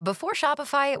Before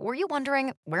Shopify, were you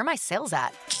wondering, where are my sales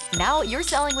at? Now you're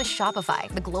selling with Shopify,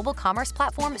 the global commerce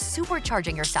platform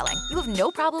supercharging your selling. You have no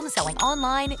problem selling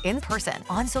online, in person,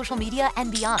 on social media,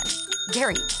 and beyond.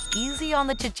 Gary, easy on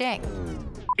the cha-ching.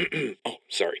 Oh,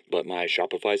 sorry, but my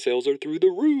Shopify sales are through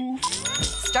the roof.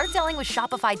 Start selling with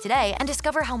Shopify today and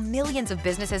discover how millions of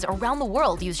businesses around the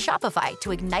world use Shopify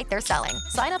to ignite their selling.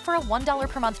 Sign up for a $1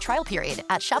 per month trial period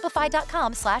at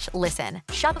shopify.com/listen.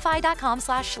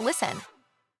 Shopify.com/listen.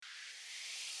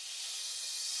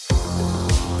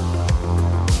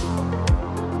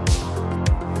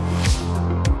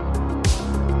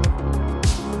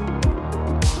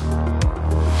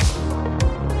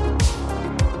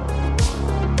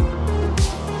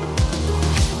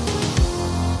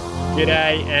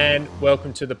 G'day and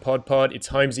welcome to the Pod. It's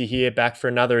Holmesy here, back for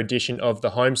another edition of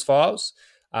the Holmes Files.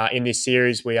 In this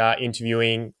series, I'm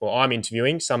interviewing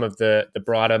some of the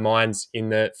brighter minds in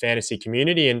the fantasy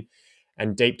community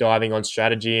and deep diving on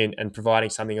strategy and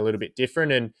providing something a little bit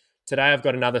different. And today I've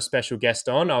got another special guest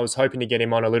on. I was hoping to get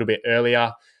him on a little bit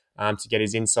earlier to get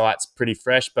his insights pretty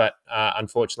fresh, but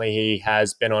unfortunately he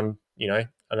has been on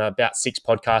about 6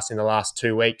 podcasts in the last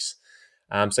 2 weeks.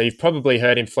 So you've probably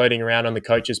heard him floating around on the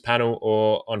coaches panel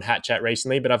or on Hat Chat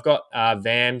recently, but I've got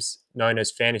Vams, known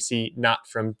as Fantasy Nut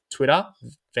from Twitter.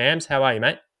 Vams, how are you,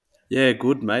 mate? Yeah,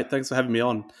 good, mate. Thanks for having me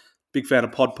on. Big fan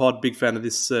of Pod, big fan of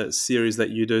this series that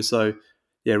you do. So,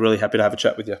 yeah, really happy to have a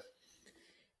chat with you.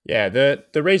 Yeah,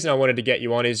 the reason I wanted to get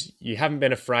you on is you haven't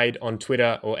been afraid on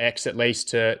Twitter or X at least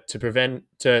to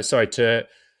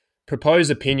propose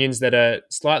opinions that are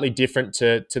slightly different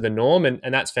to the norm,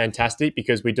 and that's fantastic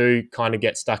because we do kind of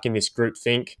get stuck in this group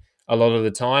think a lot of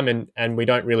the time, and we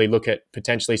don't really look at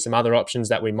potentially some other options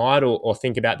that we might or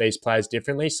think about these players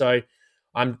differently. So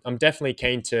I'm definitely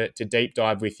keen to deep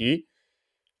dive with you.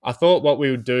 I thought what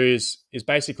we would do is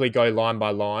basically go line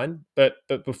by line, but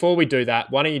before we do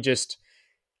that, why don't you just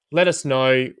let us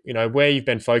know, where you've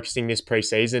been focusing this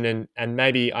preseason, and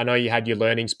maybe I know you had your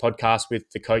learnings podcast with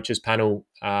the coaches panel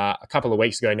a couple of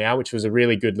weeks ago now, which was a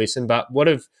really good listen. But what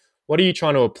are you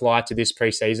trying to apply to this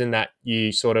preseason that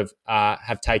you sort of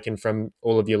have taken from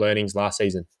all of your learnings last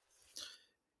season?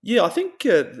 Yeah, I think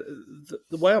the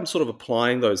way I'm sort of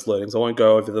applying those learnings, I won't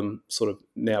go over them sort of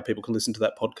now. People can listen to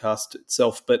that podcast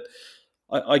itself, but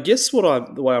I guess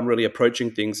the way I'm really approaching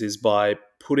things is by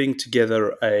putting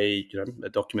together a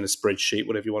document, a spreadsheet,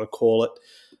 whatever you want to call it,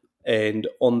 and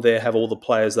on there have all the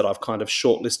players that I've kind of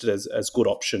shortlisted as good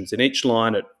options in each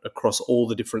line across all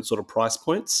the different sort of price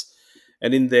points.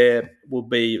 And in there will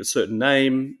be a certain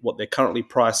name, what they're currently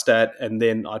priced at, and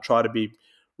then I try to be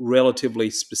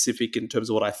relatively specific in terms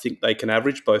of what I think they can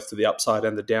average, both to the upside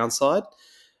and the downside.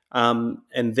 And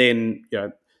then,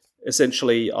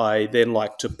 essentially, I then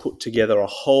like to put together a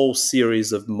whole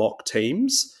series of mock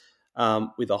teams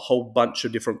with a whole bunch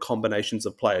of different combinations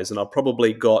of players. And I've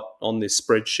probably got on this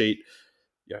spreadsheet,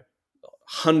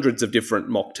 hundreds of different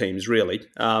mock teams, really.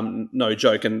 No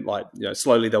joke. And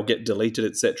slowly they'll get deleted,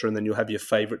 etc. And then you'll have your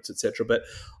favorites, etc. But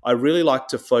I really like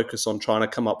to focus on trying to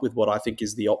come up with what I think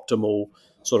is the optimal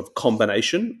sort of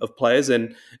combination of players.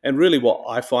 And really what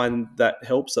I find that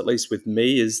helps, at least with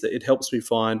me, is that it helps me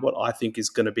find what I think is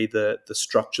going to be the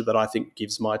structure that I think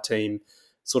gives my team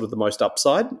sort of the most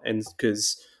upside. And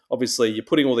because obviously you're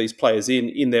putting all these players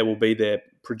in there will be their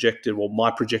projected, or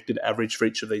my projected average for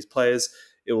each of these players.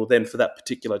 It will then, for that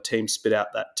particular team, spit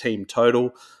out that team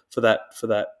total for that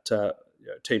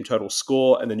team total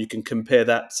score. And then you can compare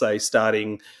that, say,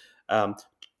 starting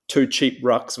 2 cheap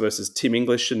rucks versus Tim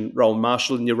English and Rowan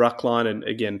Marshall in your ruck line. And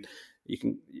again, you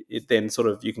can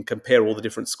compare all the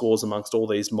different scores amongst all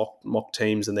these mock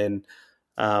teams, and then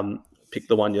pick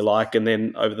the one you like. And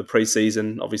then over the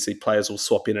preseason, obviously players will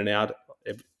swap in and out,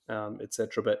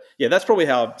 etc. But yeah, that's probably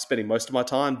how I'm spending most of my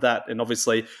time. That, and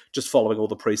obviously just following all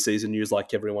the preseason news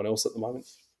like everyone else at the moment.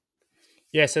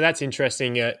 Yeah, so that's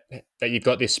interesting that you've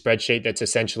got this spreadsheet that's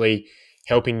essentially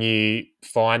helping you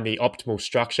find the optimal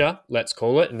structure, let's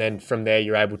call it. And then from there,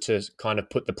 you're able to kind of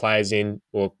put the players in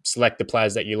or select the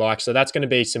players that you like. So that's going to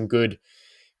be some good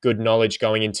knowledge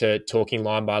going into talking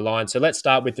line by line. So let's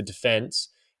start with the defense.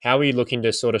 How are you looking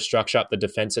to sort of structure up the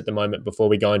defense at the moment before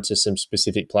we go into some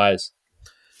specific players?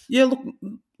 Yeah, look,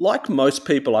 like most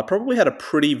people, I probably had a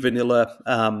pretty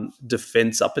vanilla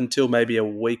defense up until maybe a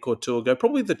week or two ago.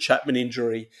 Probably the Chapman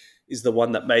injury is the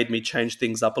one that made me change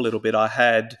things up a little bit. I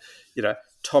had,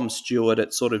 Tom Stewart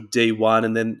at sort of D1,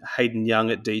 and then Hayden Young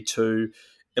at D2,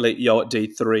 Elliot Yeo at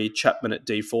D3, Chapman at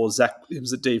D4, Zach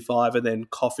Williams at D5, and then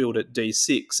Caulfield at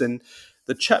D6. And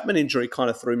the Chapman injury kind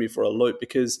of threw me for a loop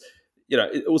because,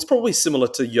 it was probably similar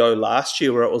to Yeo last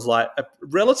year, where it was like a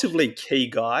relatively key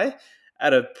guy.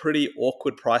 at a pretty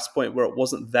awkward price point where it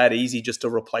wasn't that easy just to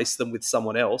replace them with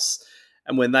someone else.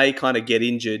 And when they kind of get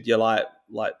injured, you're like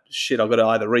shit, I've got to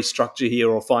either restructure here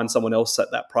or find someone else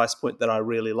at that price point that I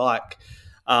really like.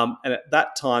 And at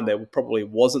that time, there probably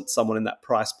wasn't someone in that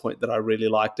price point that I really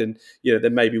liked. And, there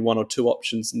may be one or two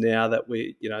options now that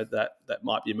that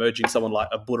might be emerging, someone like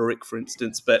a Buderick, for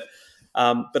instance. But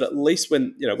at least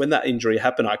when that injury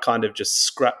happened, I kind of just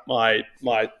scrapped my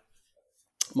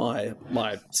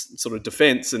sort of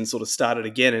defense and sort of started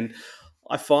again. And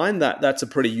I find that that's a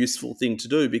pretty useful thing to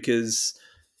do because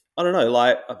I don't know,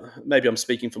 like maybe I'm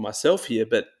speaking for myself here,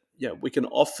 but I can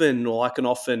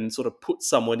often sort of put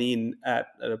someone in at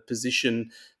a position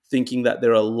thinking that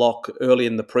they're a lock early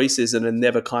in the preseason and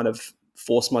never kind of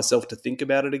force myself to think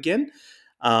about it again.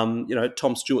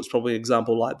 Tom Stewart's probably an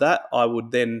example like that. I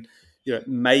would then,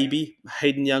 maybe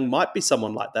Hayden Young might be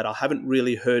someone like that. I haven't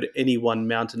really heard anyone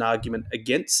mount an argument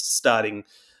against starting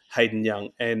Hayden Young.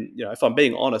 And, if I'm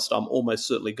being honest, I'm almost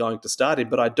certainly going to start him,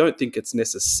 but I don't think it's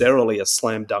necessarily a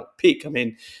slam dunk pick. I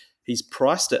mean, he's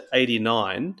priced at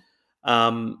 89.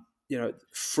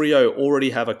 Freo already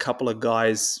have a couple of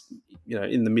guys,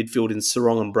 in the midfield in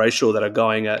Sarong and Brayshaw that are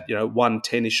going at,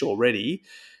 110-ish already.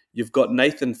 You've got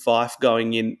Nathan Fyfe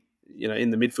going in,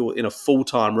 in the midfield in a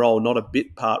full-time role, not a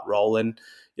bit part role. And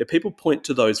people point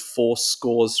to those 4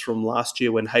 scores from last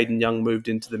year when Hayden Young moved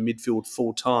into the midfield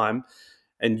full-time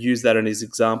and use that in his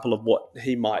example of what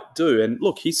he might do. And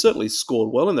look, he certainly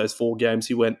scored well in those 4 games.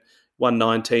 He went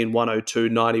 119, 102,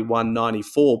 91,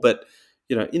 94. But,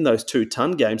 in those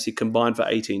 2-ton games, he combined for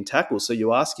 18 tackles. So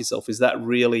you ask yourself, is that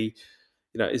really,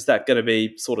 is that going to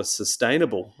be sort of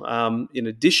sustainable? In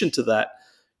addition to that,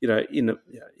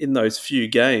 in those few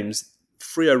games,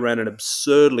 Freo ran an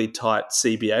absurdly tight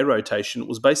CBA rotation. It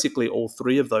was basically all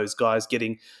 3 of those guys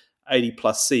getting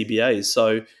 80-plus CBAs.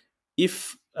 So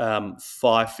if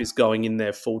Fyfe is going in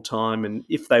there full-time and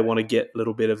if they want to get a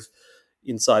little bit of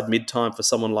inside mid-time for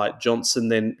someone like Johnson,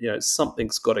 then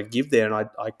something's got to give there. And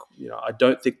I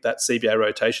don't think that CBA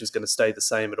rotation is going to stay the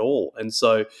same at all. And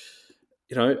so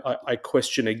I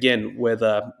question again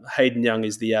whether Hayden Young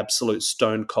is the absolute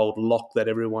stone cold lock that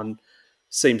everyone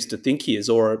seems to think he is,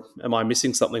 or am I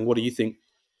missing something? What do you think?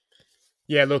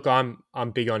 Yeah, look, I'm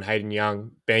big on Hayden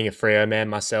Young, being a Freo man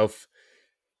myself.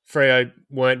 Freo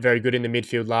weren't very good in the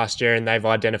midfield last year, and they've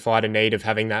identified a need of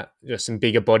having that some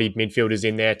bigger bodied midfielders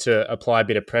in there to apply a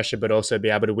bit of pressure, but also be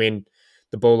able to win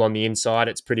the ball on the inside.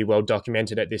 It's pretty well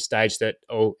documented at this stage that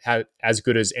as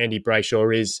good as Andy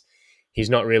Brayshaw is, he's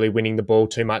not really winning the ball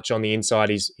too much on the inside.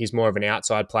 He's more of an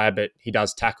outside player, but he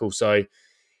does tackle. So,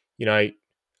 I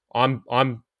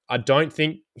don't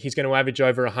think he's going to average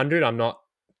over 100. I'm not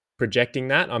projecting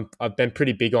that. I've been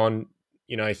pretty big on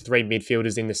 3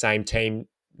 midfielders in the same team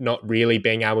not really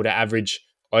being able to average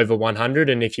over 100.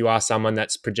 And if you are someone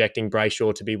that's projecting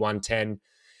Brayshaw to be 110,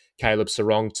 Caleb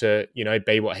Sarong to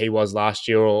be what he was last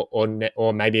year,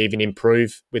 or maybe even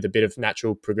improve with a bit of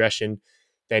natural progression,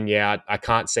 then I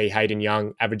can't see Hayden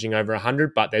Young averaging over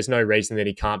 100. But there's no reason that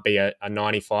he can't be a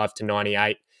 95 to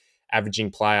 98 averaging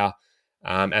player.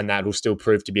 And that will still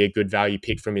prove to be a good value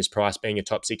pick from his price being a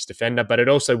top 6 defender. But it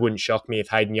also wouldn't shock me if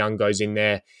Hayden Young goes in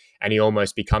there and he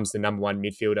almost becomes the number 1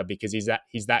 midfielder because he's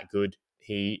that good.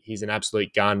 He's an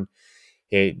absolute gun.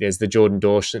 There's the Jordan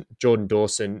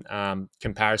Dawson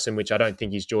comparison, which I don't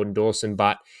think he's Jordan Dawson,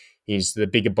 but he's the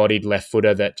bigger bodied left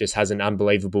footer that just has an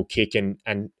unbelievable kick and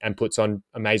puts on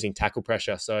amazing tackle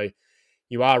pressure. So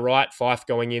you are right, Fyfe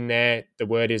going in there. The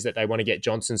word is that they want to get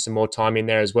Johnson some more time in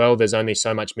there as well. There's only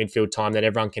so much midfield time that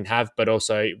everyone can have, but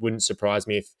also it wouldn't surprise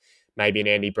me if maybe an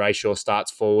Andy Brayshaw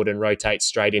starts forward and rotates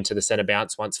straight into the centre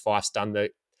bounce once Fyfe's done the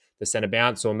centre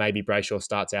bounce, or maybe Brayshaw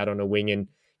starts out on a wing and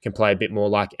can play a bit more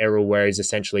like Errol, where he's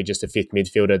essentially just a 5th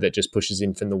midfielder that just pushes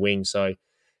in from the wing. So,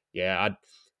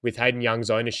 with Hayden Young's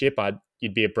ownership,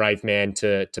 you'd be a brave man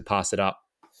to pass it up.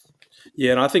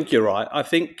 Yeah, and I think you're right. I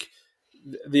think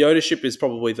the ownership is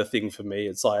probably the thing for me.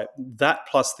 It's like that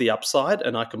plus the upside,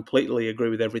 and I completely agree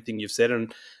with everything you've said.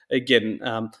 And again,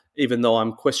 even though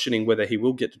I'm questioning whether he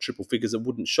will get to triple figures, it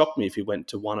wouldn't shock me if he went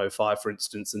to 105, for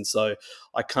instance. And so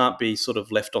I can't be sort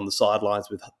of left on the sidelines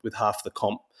with half the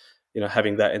comp,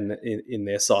 having that in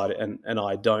their side, and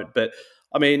I don't. But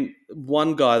I mean,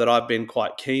 one guy that I've been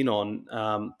quite keen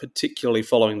on, particularly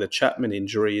following the Chapman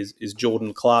injury, is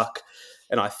Jordan Clark,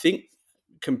 and I think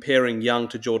comparing Young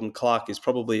to Jordan Clark is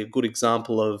probably a good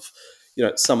example of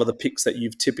some of the picks that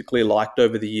you've typically liked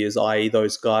over the years, i.e.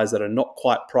 those guys that are not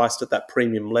quite priced at that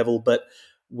premium level, but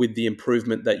with the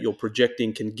improvement that you're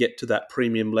projecting can get to that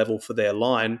premium level for their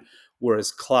line,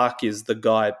 whereas Clark is the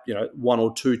guy 1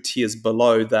 or 2 tiers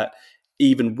below that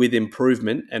even with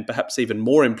improvement, and perhaps even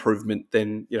more improvement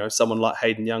than someone like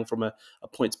Hayden Young from a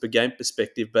points per game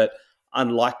perspective, but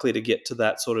unlikely to get to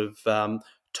that sort of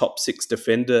top six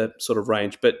defender sort of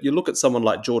range. But you look at someone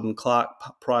like Jordan Clark,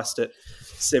 priced at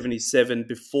 77.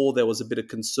 Before, there was a bit of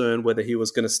concern whether he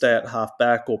was going to stay at half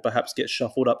back or perhaps get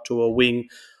shuffled up to a wing.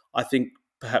 I think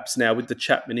perhaps now with the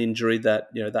Chapman injury, that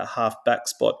that half back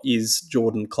spot is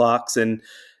Jordan Clark's, and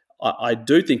I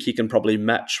do think he can probably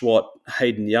match what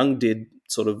Hayden Young did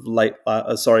sort of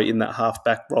in that half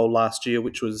back role last year,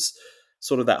 which was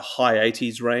sort of that high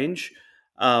 80s range.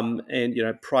 And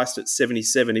priced at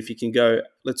 77, if you can go,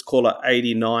 let's call it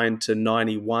 89 to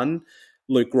 91.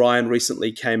 Luke Ryan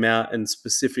recently came out and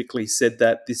specifically said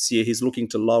that this year he's looking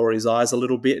to lower his eyes a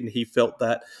little bit, and he felt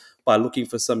that by looking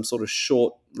for some sort of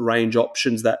short range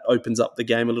options, that opens up the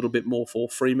game a little bit more for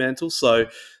Fremantle. So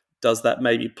does that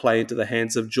maybe play into the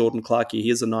hands of Jordan Clark? He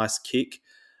has a nice kick.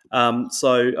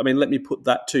 Let me put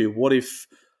that to you. What if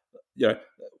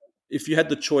you had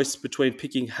the choice between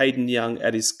picking Hayden Young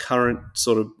at his current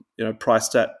sort of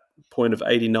priced at point of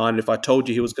 89, and if I told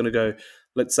you he was going to go,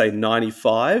 let's say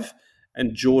 95,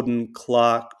 and Jordan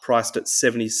Clark priced at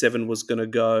 77 was going to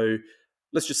go,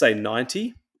 let's just say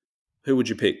 90, who would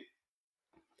you pick?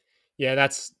 Yeah,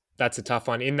 that's a tough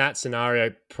one. In that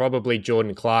scenario, probably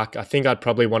Jordan Clark. I think I'd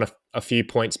probably want a few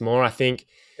points more. I think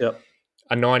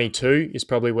a 92 is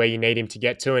probably where you need him to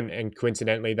get to, and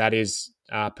coincidentally, that is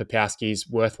Popowski's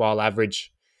worthwhile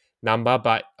average number.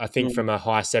 But I think from a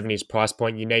high 70s price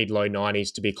point, you need low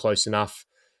 90s to be close enough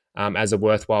as a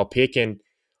worthwhile pick. And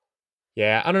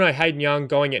yeah, I don't know, Hayden Young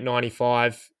going at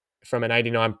 95 from an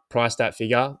 89 price stat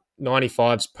figure,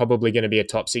 95 is probably going to be a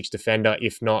top 6 defender,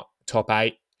 if not top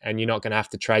 8, and you're not going to have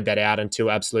to trade that out until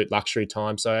absolute luxury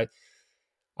time. So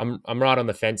I'm right on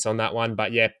the fence on that one.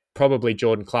 But yeah, probably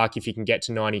Jordan Clark if you can get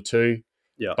to 92.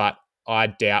 Yeah. But I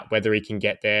doubt whether he can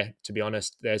get there, to be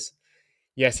honest.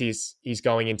 He's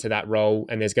going into that role,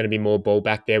 and there's going to be more ball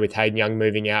back there with Hayden Young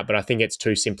moving out, but I think it's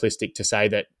too simplistic to say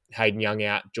that Hayden Young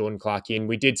out, Jordan Clark in.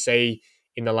 We did see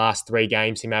in the last 3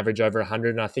 games him average over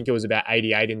 100, and I think it was about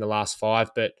 88 in the last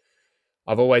 5, but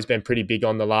I've always been pretty big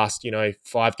on the last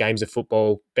 5 games of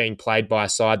football being played by a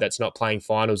side that's not playing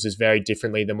finals is very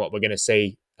differently than what we're going to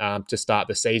see to start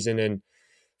the season. And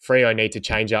Freo need to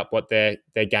change up what their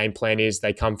game plan is.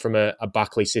 They come from a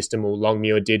Buckley system, or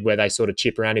Longmuir did, where they sort of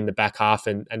chip around in the back half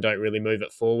and don't really move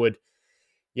it forward.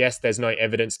 Yes, there's no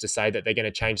evidence to say that they're going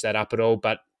to change that up at all,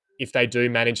 but if they do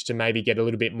manage to maybe get a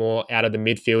little bit more out of the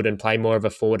midfield and play more of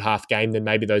a forward half game, then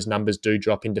maybe those numbers do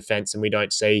drop in defence and we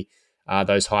don't see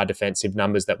those high defensive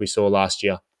numbers that we saw last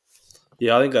year.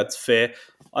 Yeah, I think that's fair.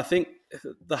 I think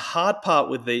the hard part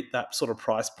with that sort of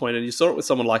price point, and you saw it with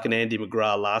someone like an Andy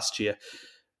McGrath last year,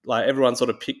 like everyone sort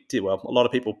of picked him. Well, a lot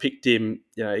of people picked him,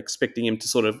 expecting him to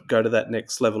sort of go to that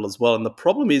next level as well. And the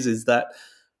problem is that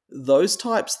those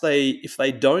types, if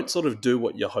they don't sort of do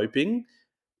what you're hoping,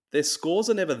 their scores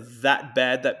are never that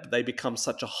bad that they become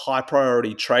such a high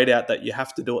priority trade out that you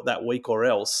have to do it that week or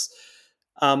else.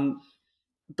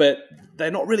 But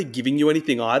they're not really giving you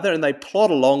anything either, and they plod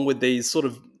along with these sort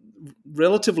of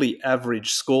relatively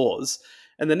average scores.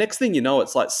 And the next thing you know,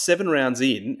 it's like 7 rounds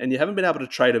in and you haven't been able to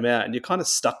trade them out and you're kind of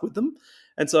stuck with them.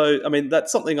 And so, I mean,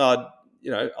 that's something I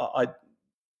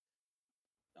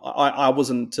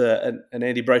wasn't an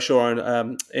Andy Brayshaw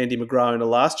and Andy McGrath owner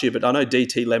last year, but I know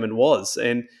DT Lemon was.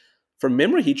 And from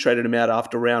memory, he traded him out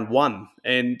after round 1.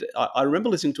 And I remember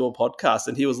listening to a podcast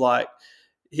and he was like,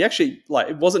 he actually,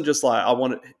 it wasn't just like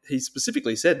he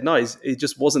specifically said, no, he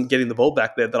just wasn't getting the ball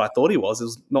back there that I thought he was. He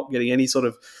was not getting any sort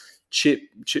of chip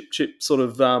sort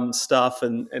of stuff.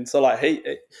 And so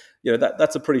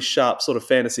that's a pretty sharp sort of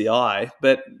fantasy eye,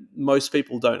 but most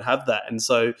people don't have that. And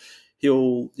so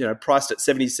he'll, priced at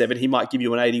 77, he might give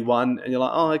you an 81 and you're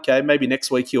like, oh, okay, maybe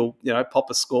next week he'll, pop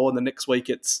a score, and the next week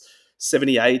it's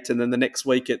 78, and then the next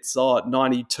week it's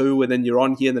 92, and then you're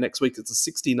on here, and the next week it's a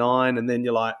 69, and then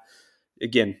you're like,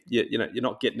 again, you're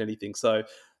not getting anything. So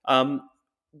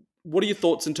what are your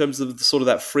thoughts in terms of sort of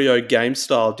that Freo game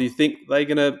style? Do you think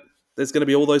there's going to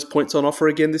be all those points on offer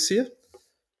again this year?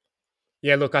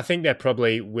 Yeah, look, I think there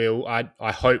probably will.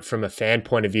 I hope from a fan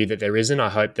point of view that there isn't. I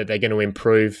hope that they're going to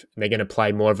improve and they're going to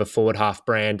play more of a forward half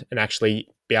brand and actually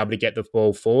be able to get the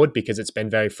ball forward, because it's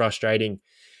been very frustrating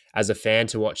as a fan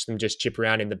to watch them just chip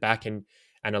around in the back and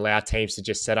allow teams to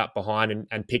just set up behind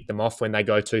and pick them off when they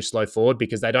go too slow forward,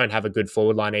 because they don't have a good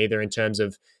forward line either in terms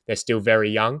of they're still very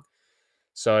young.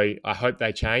 So I hope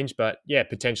they change. But yeah,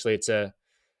 potentially it's a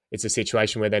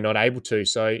situation where they're not able to.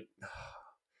 So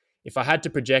if I had to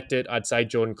project it, I'd say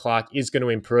Jordan Clark is going to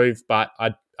improve, but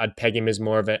I'd peg him as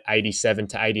more of an 87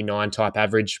 to 89 type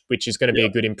average, which is going to be a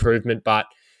good improvement. But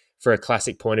for a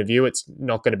classic point of view, it's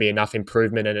not going to be enough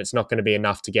improvement, and it's not going to be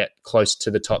enough to get close to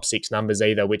the top 6 numbers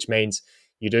either, which means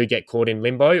you do get caught in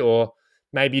limbo, or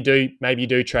maybe you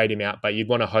do trade him out, but you'd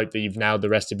want to hope that you've nailed the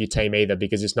rest of your team either,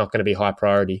 because it's not going to be high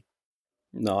priority.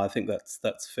 No, I think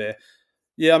that's fair.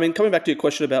 Yeah, I mean, coming back to your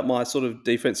question about my sort of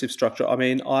defensive structure, I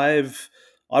mean, I've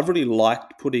really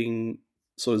liked putting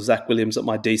sort of Zach Williams at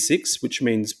my D6, which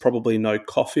means probably no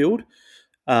Caulfield.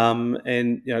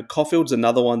 And Caulfield's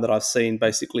another one that I've seen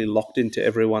basically locked into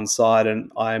everyone's side,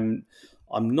 and I'm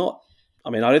not. I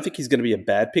mean, I don't think he's going to be a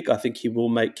bad pick. I think he will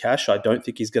make cash. I don't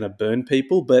think he's going to burn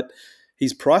people, but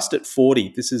he's priced at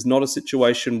 40. This is not a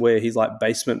situation where he's like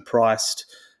basement priced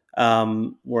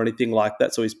or anything like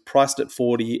that. So he's priced at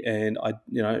 40, and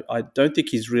I don't think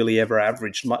he's really ever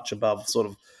averaged much above sort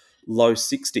of low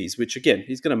 60s. Which again,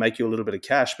 he's going to make you a little bit of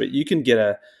cash, but you can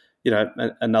get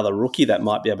another rookie that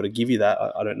might be able to give you that.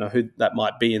 I don't know who that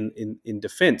might be in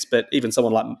defense, but even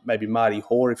someone like maybe Marty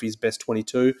Hoare, if he's best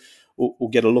 22, we'll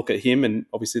get a look at him. And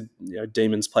obviously,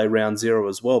 Demons play round 0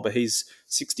 as well, but he's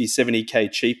 60,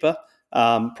 70K cheaper.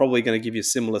 Probably going to give you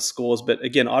similar scores. But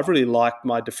again, I've really liked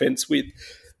my defense with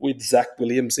Zach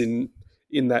Williams in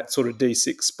that sort of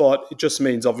D6 spot. It just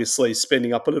means obviously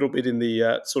spending up a little bit in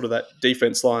the sort of that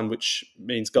defense line, which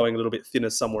means going a little bit thinner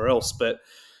somewhere else. But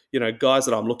guys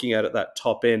that I'm looking at that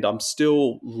top end, I'm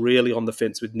still really on the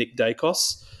fence with Nick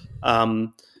Dacos.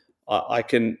 I'm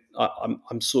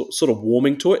sort of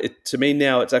warming to it. To me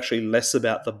now, it's actually less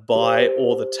about the buy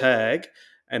or the tag,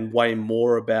 and way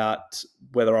more about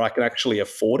whether I can actually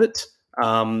afford it.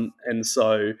 And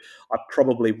so I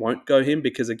probably won't go him,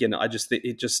 because again, I just think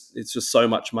it's just so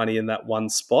much money in that one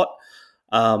spot.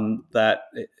 That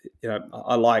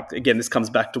I like. Again, this comes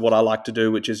back to what I like to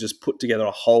do, which is just put together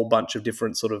a whole bunch of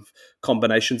different sort of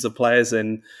combinations of players.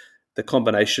 And the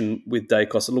combination with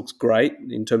Dacos, it looks great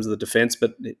in terms of the defense,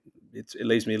 but it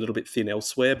leaves me a little bit thin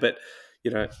elsewhere. But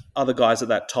other guys at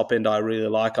that top end I really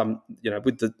like. I'm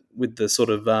with the sort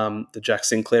of the Jack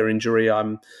Sinclair injury,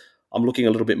 I'm looking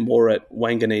a little bit more at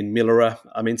Wanganeen Millera.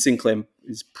 I mean, Sinclair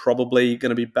is probably going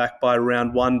to be back by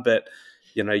round 1, but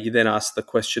you then ask the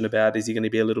question about, is he going to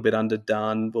be a little bit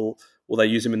underdone? Will they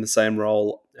use him in the same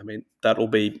role? I mean, that'll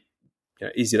be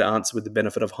easy to answer with the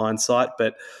benefit of hindsight.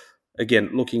 But again,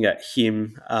 looking at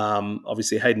him,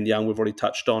 obviously Hayden Young we've already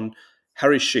touched on.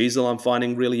 Harry Sheasel I'm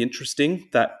finding really interesting.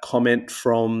 That comment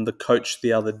from the coach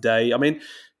the other day. I mean,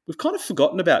 we've kind of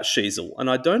forgotten about Sheasel, and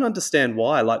I don't understand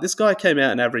why. Like, this guy came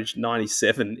out and averaged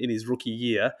 97 in his rookie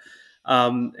year.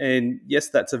 And yes,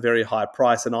 that's a very high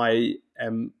price, and I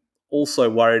am also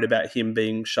worried about him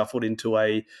being shuffled into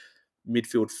a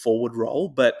midfield forward role.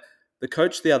 But the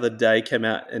coach the other day came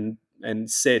out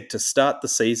and said to start the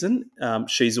season,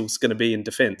 Sheasel's going to be in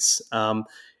defence.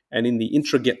 And in the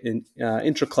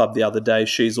intra club the other day,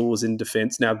 Sheasel was in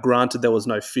defence. Now, granted, there was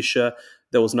no Fisher,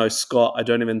 there was no Scott. I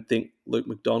don't even think Luke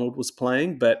McDonald was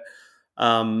playing, but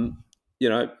and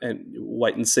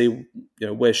wait and see,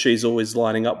 where Sheasel is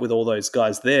lining up with all those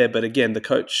guys there. But again, the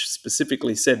coach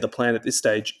specifically said the plan at this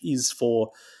stage is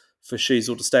for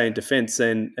Sheasel to stay in defence.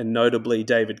 And notably,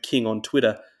 David King on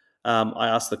Twitter, I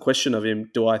asked the question of him,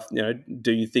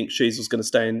 do you think Sheasel's going to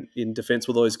stay in defence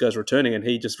with all those guys returning? And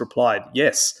he just replied,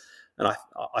 yes. And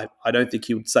I don't think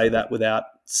he would say that without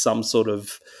some sort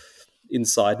of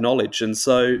inside knowledge. And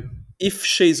so if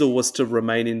Sheasel was to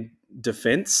remain in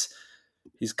defence,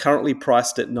 he's currently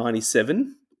priced at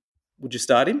 97. Would you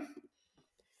start him?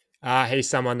 He's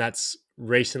someone that's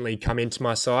recently come into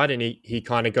my side, and he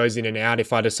kind of goes in and out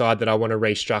if I decide that I want to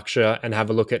restructure and have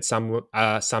a look at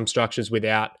some structures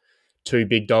without two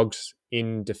big dogs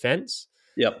in defence.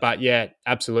 Yep. But yeah,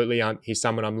 absolutely. He's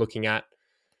someone I'm looking at.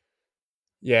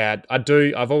 Yeah, I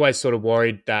do. I've always sort of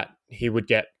worried that he would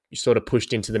get sort of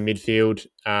pushed into the midfield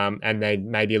and they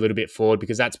maybe a little bit forward,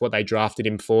 because that's what they drafted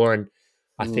him for. And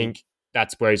I think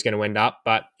that's where he's going to end up.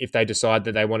 But if they decide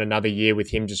that they want another year with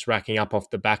him just racking up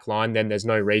off the back line, then there's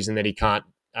no reason that he can't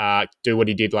do what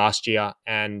he did last year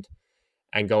and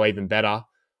go even better.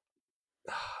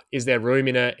 Is there room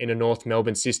in a North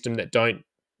Melbourne system that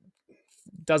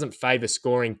doesn't favour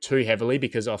scoring too heavily,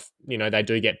 because they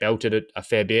do get belted a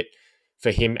fair bit, for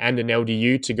him and an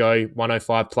LDU to go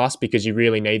 105 plus, because you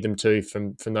really need them to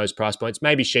from those price points?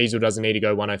 Maybe Sheasel doesn't need to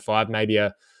go 105. Maybe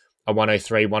a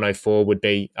 103, 104 would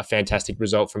be a fantastic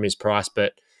result from his price,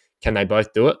 but can they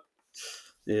both do it?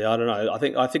 Yeah, I don't know.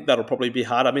 I think that'll probably be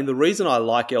hard. I mean, the reason I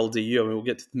like LDU, I mean, we'll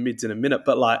get to the mids in a minute,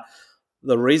 but like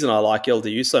the reason I like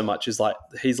LDU so much is like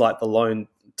he's like the lone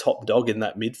top dog in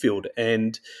that midfield.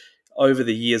 And over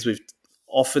the years we've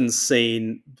often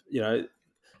seen,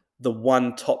 the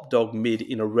one top dog mid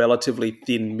in a relatively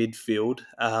thin midfield,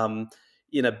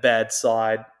 in a bad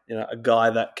side, a guy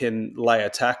that can lay a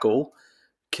tackle.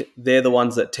 They're the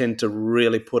ones that tend to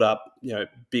really put up,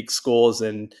 big scores.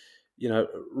 And,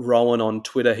 Rowan on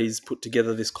Twitter, he's put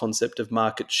together this concept of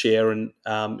market share, and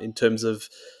in terms of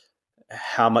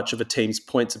how much of a team's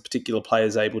points a particular player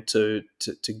is able to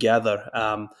gather.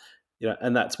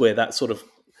 And that's where that sort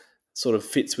of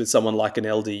fits with someone like an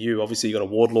LDU. Obviously, you got a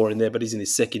Wardlaw in there, but he's in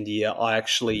his second year. I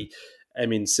actually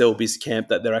am in Selby's camp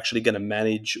that they're actually going to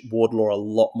manage Wardlaw a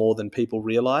lot more than people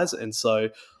realise. And so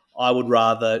I would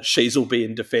rather Sheasel be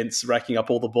in defence, racking up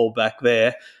all the ball back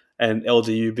there, and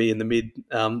LDU be in the mid,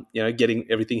 getting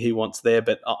everything he wants there.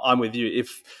 But I'm with you.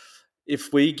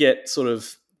 If we get sort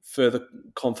of further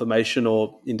confirmation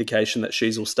or indication that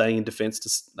Sheasel's staying in defence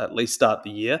to at least start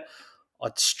the year,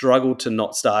 I'd struggle to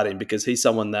not start him, because he's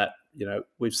someone that,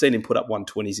 we've seen him put up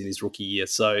 120s in his rookie year.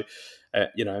 So,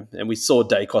 and we saw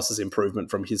Dacos's improvement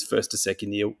from his first to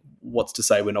second year. What's to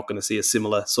say we're not going to see a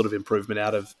similar sort of improvement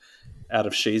out of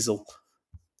Sheasel?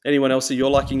 Anyone else that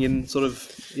you're liking in sort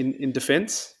of in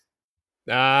defence?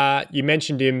 You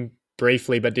mentioned him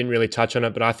briefly, but didn't really touch on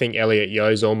it. But I think Elliot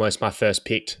Yeo's almost my first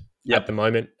pick at the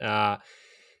moment.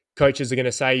 Coaches are going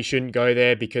to say he shouldn't go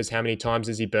there because how many times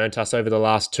has he burnt us over the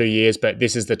last 2 years? But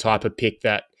this is the type of pick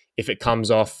that if it comes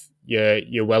off,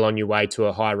 you're well on your way to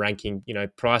a high ranking.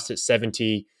 Priced at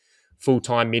 70,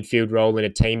 full-time midfield role in a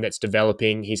team that's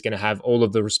developing. He's going to have all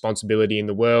of the responsibility in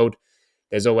the world.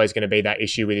 There's always going to be that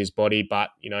issue with his body. But,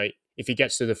 if he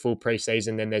gets to the full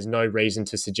preseason, then there's no reason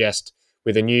to suggest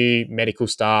with a new medical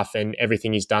staff and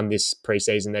everything he's done this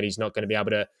preseason that he's not going to be able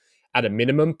to, at a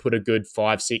minimum, put a good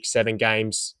 5, 6, 7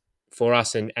 games for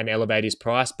us and elevate his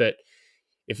price. But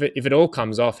if it all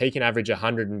comes off, he can average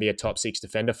 100 and be a top 6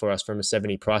 defender for us from a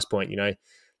 70 price point.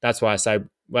 That's why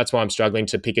I'm struggling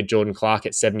to pick a Jordan Clark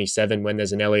at 77 when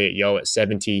there's an Elliot Yeo at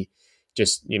 70,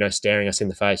 just, staring us in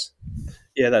the face.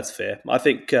 Yeah, that's fair. I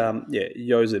think,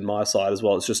 Yeo's in my side as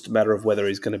well. It's just a matter of whether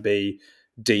he's going to be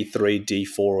D3,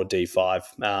 D4 or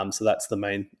D5. So that's the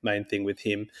main thing with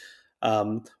him.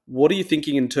 What are you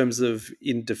thinking in terms of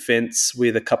in defence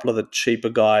with a couple of the cheaper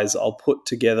guys? I'll put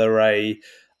together a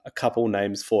couple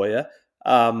names for you.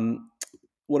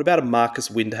 What about a Marcus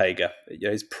Windhager?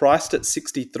 He's priced at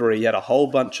 63. He had a whole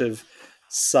bunch of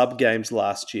sub games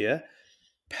last year.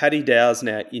 Paddy Dow's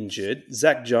now injured.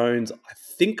 Zach Jones, I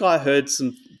think I heard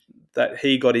that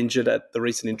he got injured at the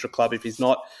recent intra-club. If he's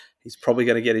not, he's probably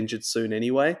going to get injured soon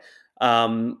anyway.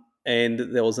 And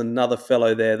there was another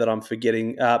fellow there that I'm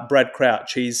forgetting, Brad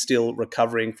Crouch. He's still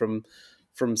recovering from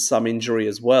some injury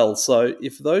as well. So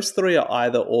if those three are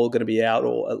either all going to be out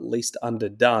or at least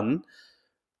underdone,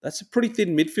 that's a pretty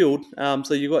thin midfield.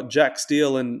 So you've got Jack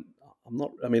Steele and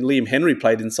Liam Henry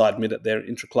played inside mid at their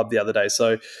intra-club the other day.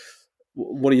 So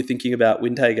what are you thinking about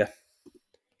Windhager?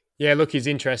 Yeah, look, he's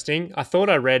interesting. I thought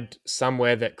I read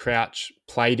somewhere that Crouch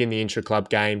played in the intra-club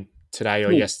game today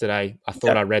or yesterday. I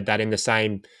thought I read that in the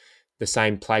same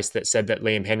place that said that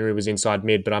Liam Henry was inside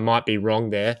mid, but I might be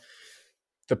wrong there.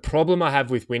 The problem I have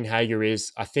with Windhager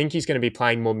is I think he's going to be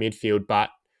playing more midfield, but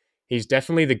he's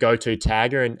definitely the go-to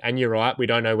tagger. And you're right, we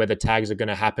don't know whether tags are going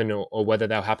to happen or whether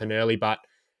they'll happen early, but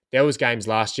there was games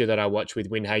last year that I watched with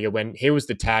Windhager when he was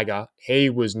the tagger. He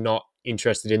was not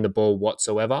interested in the ball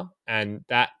whatsoever, and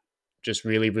that just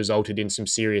really resulted in some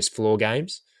serious floor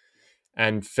games.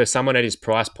 And for someone at his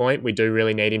price point, we do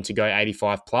really need him to go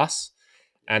 85 plus,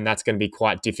 and that's going to be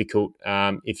quite difficult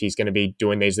if he's going to be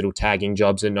doing these little tagging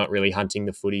jobs and not really hunting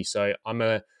the footy. So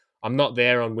I'm not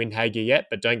there on Windhager yet,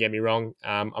 but don't get me wrong,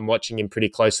 I'm watching him pretty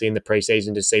closely in the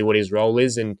preseason to see what his role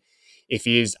is, and if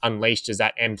he is unleashed as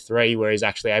that M3 where he's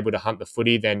actually able to hunt the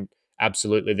footy, then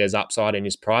absolutely there's upside in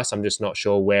his price. I'm just not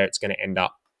sure where it's going to end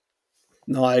up.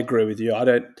 No, I agree with you.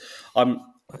 I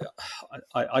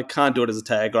can't do it as a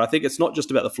tagger. I think it's not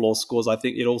just about the floor scores. I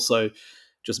think it also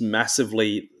just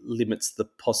massively limits the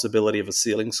possibility of a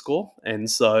ceiling score. And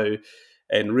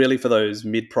really for those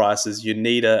mid prices, you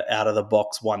need a out of the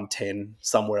box 110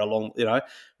 somewhere along,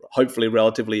 hopefully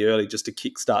relatively early just to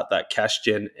kickstart that cash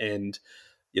gen. And,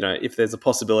 if there's a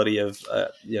possibility of, a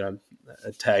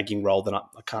tagging role, then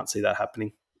I can't see that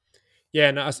happening. Yeah,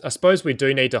 and I suppose we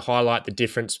do need to highlight the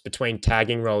difference between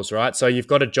tagging roles, right? So you've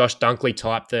got a Josh Dunkley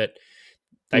type that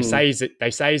they say he's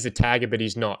a tagger, but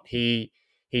he's not.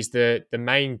 He's the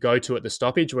main go-to at the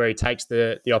stoppage where he takes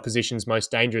the opposition's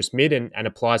most dangerous mid and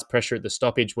applies pressure at the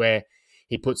stoppage where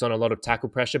he puts on a lot of tackle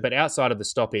pressure. But outside of the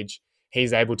stoppage,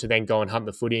 he's able to then go and hunt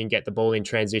the footy and get the ball in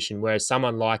transition, whereas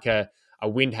someone like a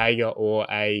Windhager or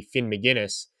a Finn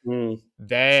McGuinness, Mm.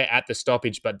 they're at the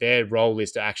stoppage, but their role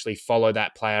is to actually follow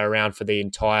that player around for the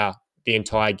entire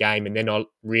game, and they're not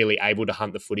really able to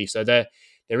hunt the footy. So there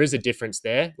is a difference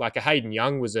there. Like a Hayden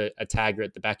Young was a tagger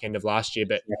at the back end of last year,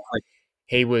 but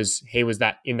he was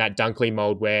that in that Dunkley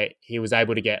mold where he was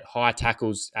able to get high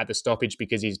tackles at the stoppage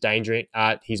because he's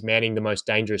manning the most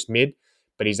dangerous mid,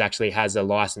 but he's actually has a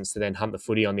license to then hunt the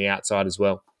footy on the outside as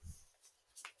well.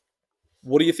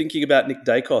 What are you thinking about Nick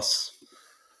Dacos?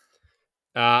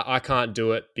 I can't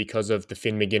do it because of the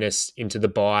Finn McGuinness into the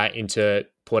bye into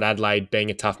Port Adelaide being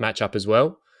a tough matchup as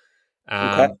well.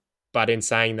 Okay. But in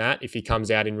saying that, if he comes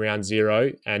out in round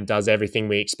 0 and does everything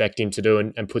we expect him to do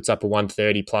and puts up a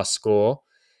 130 plus score,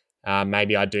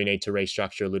 maybe I do need to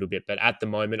restructure a little bit. But at the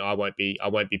moment, I won't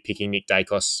be picking Nick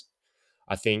Dacos.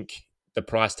 I think the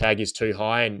price tag is too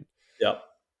high, and Yep.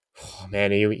 oh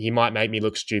man, he might make me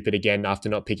look stupid again after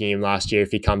not picking him last year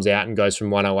if he comes out and goes from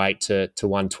 108 to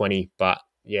 120. But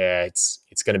yeah,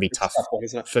 it's going to be tough Tough one,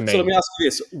 isn't it? for me. So let me ask you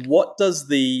this: what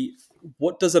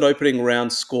does an opening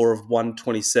round score of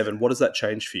 127? What does that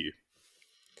change for you?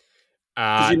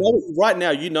 Because right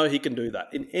now he can do that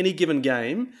in any given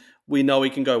game. We know he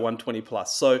can go 120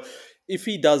 plus. So if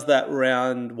he does that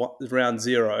round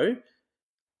 0,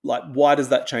 like why does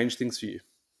that change things for you?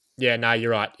 Yeah, no,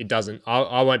 you're right. It doesn't.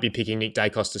 I won't be picking Nick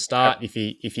Dacos to start. If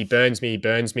he burns me, he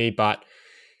burns me. But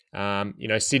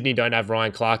Sydney don't have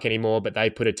Ryan Clark anymore, but they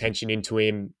put attention into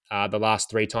him the last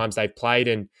 3 times they've played,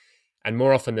 and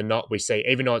more often than not, we see,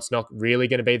 even though it's not really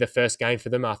going to be the first game for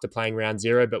them after playing round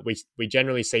 0, but we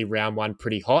generally see round 1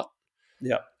 pretty hot.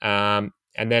 Yeah.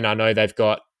 And then I know they've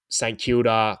got St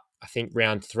Kilda, I think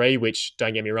round 3, which,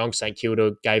 don't get me wrong, St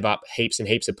Kilda gave up heaps and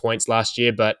heaps of points last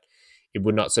year, but it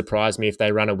would not surprise me if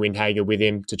they run a Windhager with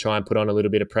him to try and put on a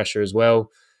little bit of pressure as well.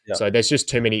 Yeah. So there's just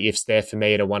too many ifs there for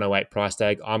me at a 108 price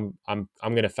tag. I'm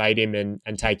going to fade him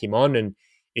and take him on, and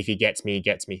if he gets me, he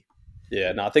gets me.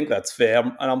 Yeah, no, I think that's fair,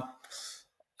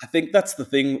 I think that's the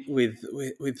thing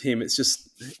with him. It's just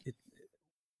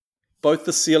both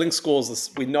the ceiling scores,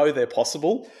 we know they're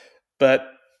possible, but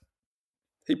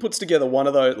he puts together one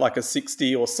of those, like a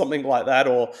 60 or something like that,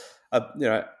 or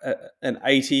an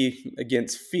 80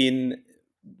 against Finn,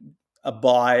 a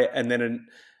bye, and then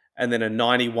a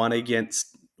 91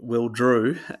 against Will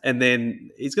Drew, and then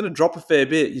he's going to drop a fair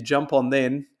bit. You jump on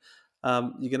then.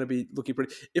 You're going to be looking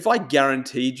pretty. If I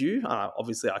guaranteed you,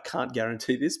 obviously I can't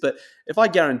guarantee this, but if I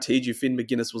guaranteed you Finn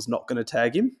McGuinness was not going to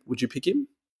tag him, would you pick him?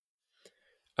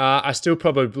 I still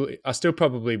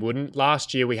probably wouldn't.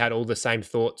 Last year we had all the same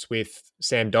thoughts with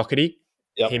Sam Doherty,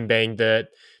 him being the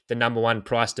number 1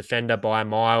 price defender by a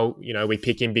mile. We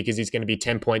pick him because he's going to be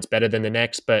 10 points better than the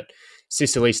next, but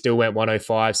Sicily still went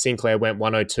 105. Sinclair went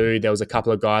 102. There was a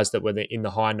couple of guys that were in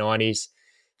the high 90s.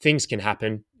 Things can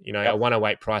happen. A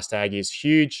 108 price tag is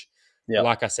huge. Yep.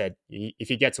 Like I said, if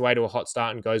he gets away to a hot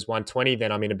start and goes 120,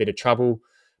 then I'm in a bit of trouble.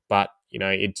 But,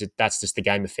 that's just the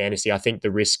game of fantasy. I think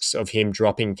the risks of him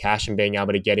dropping cash and being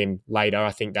able to get him later,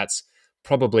 I think that's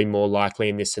probably more likely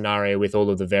in this scenario with all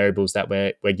of the variables that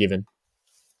we're given.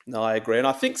 No, I agree. And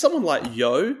I think someone like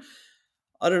Yo,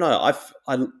 I don't know.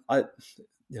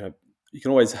 You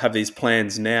can always have these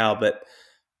plans now, but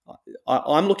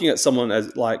I'm looking at someone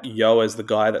as like Yo as the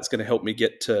guy that's going to help me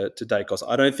get to Dacos.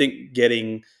 I don't think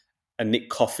getting a Nick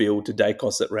Caulfield to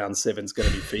Dacos at round 7 is going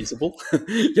to be feasible,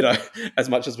 as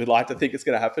much as we'd like to think it's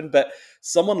going to happen. But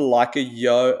someone like a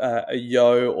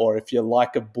Yo, or if you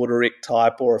like a Buderick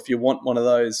type, or if you want one of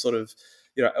those sort of,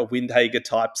 a Windhager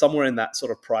type, somewhere in that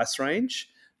sort of price range,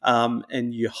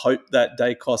 and you hope that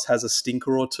Dacos has a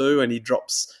stinker or two and he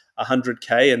drops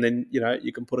 100K, and then,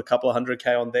 you can put a couple of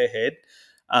 100K on their head.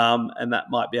 And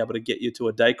that might be able to get you to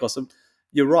a Dacos. And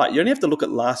you're right. You only have to look at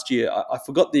last year. I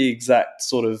forgot the exact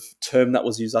sort of term that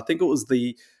was used. I think it was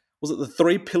the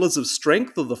 3 pillars of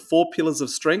strength or the 4 pillars of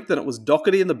strength? And it was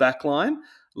Doherty in the back line,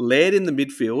 Laird in the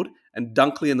midfield, and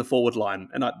Dunkley in the forward line.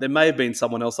 And there may have been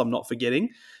someone else I'm not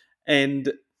forgetting.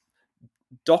 And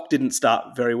Doc didn't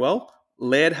start very well.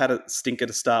 Laird had a stinker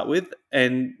to start with,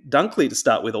 and Dunkley to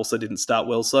start with also didn't start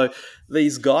well. So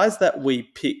these guys that we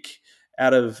pick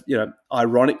out of,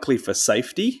 ironically for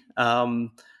safety,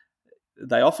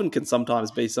 they often can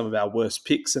sometimes be some of our worst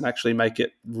picks and actually make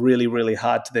it really, really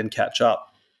hard to then catch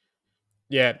up.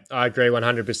 Yeah, I agree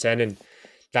 100%. And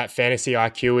that fantasy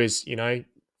IQ is,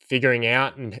 figuring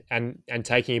out and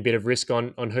taking a bit of risk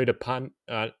on who to punt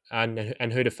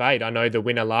and who to fade. I know the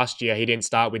winner last year, he didn't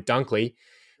start with Dunkley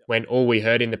when all we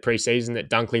heard in the preseason that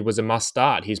Dunkley was a must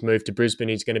start. He's moved to Brisbane.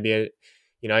 He's going to be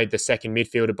the second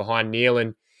midfielder behind Neil,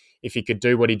 and if he could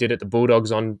do what he did at the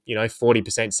Bulldogs on, 40%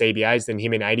 CBAs, then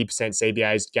him in 80%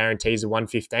 CBAs guarantees a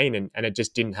 115, and it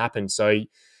just didn't happen. So,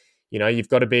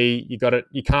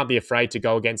 you can't be afraid to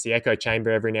go against the echo chamber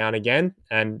every now and again.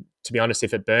 And to be honest,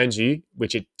 if it burns you,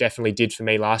 which it definitely did for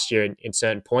me last year in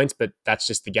certain points, but that's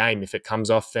just the game. If it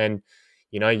comes off, then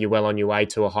you're well on your way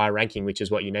to a high ranking, which is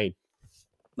what you need.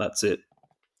 That's it.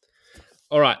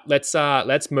 All right,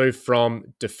 let's move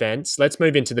from defense. Let's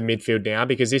move into the midfield now,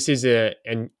 because this is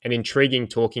an intriguing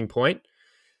talking point.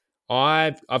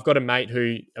 I've got a mate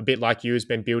who, a bit like you, has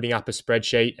been building up a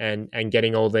spreadsheet and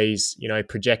getting all these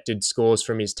projected scores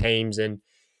from his teams, and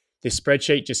this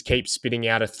spreadsheet just keeps spitting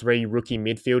out a 3 rookie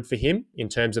midfield for him in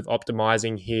terms of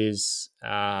optimizing his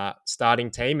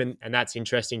starting team, and that's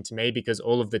interesting to me because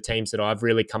all of the teams that I've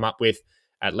really come up with,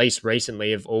 at least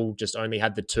recently, have all just only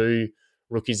had the 2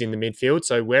 rookies in the midfield.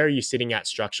 So where are you sitting at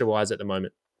structure-wise at the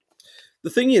moment? The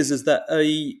thing is that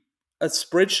a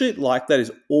spreadsheet like that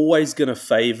is always going to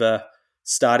favour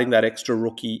starting that extra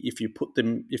rookie if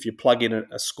you plug in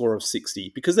a score of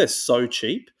 60, because they're so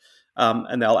cheap,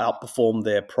 and they'll outperform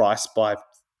their price by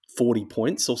 40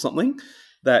 points or something.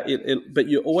 But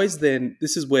you always then,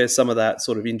 this is where some of that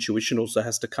sort of intuition also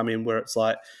has to come in, where it's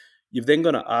like you've then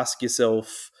got to ask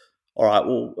yourself, all right,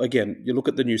 well, again, you look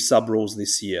at the new sub rules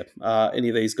this year. Any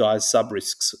of these guys sub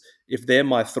risks? If they're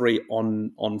my 3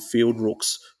 on field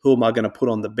rooks, who am I going to put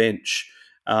on the bench?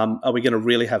 Are we going to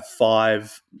really have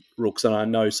 5 rooks? And I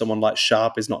know someone like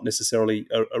Sharp is not necessarily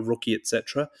a rookie,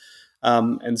 etc.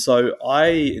 And so I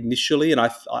initially, and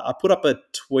I put up a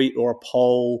tweet or a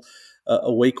poll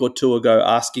a week or 2 ago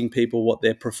asking people what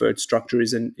their preferred structure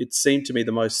is, and it seemed to me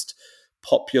the most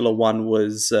popular one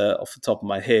was, off the top of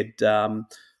my head,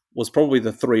 was probably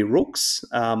the 3 rooks,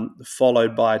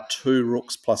 followed by 2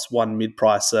 rooks plus 1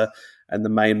 mid-pricer, and the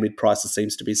main mid-pricer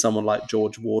seems to be someone like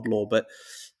George Wardlaw. But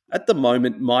at the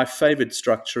moment, my favourite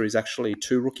structure is actually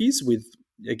 2 rookies, with,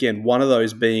 again, one of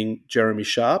those being Jeremy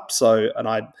Sharp. So,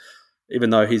 and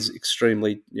even though he's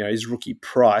extremely, he's rookie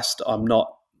priced, I'm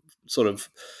not sort of,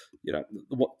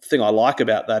 what thing I like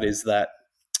about that is that,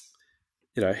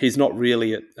 he's not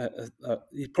really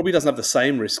he probably doesn't have the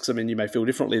same risks. I mean, you may feel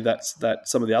differently that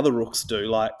some of the other rooks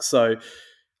do. So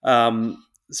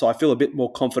I feel a bit more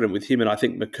confident with him, and I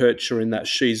think McKercher in that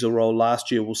Shiza role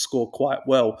last year will score quite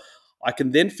well. I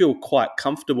can then feel quite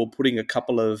comfortable putting a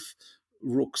couple of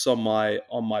rooks on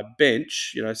my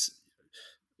bench.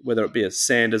 Whether it be a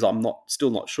Sanders, I'm still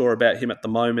not sure about him at the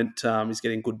moment. He's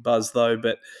getting good buzz though,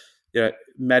 but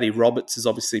Matty Roberts is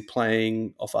obviously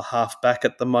playing off a half back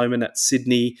at the moment at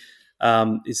Sydney.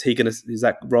 Is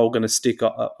that role going to stick?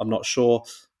 I'm not sure.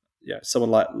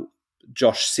 Someone like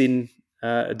Josh Sin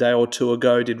a day or 2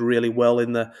 ago did really well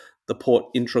in the Port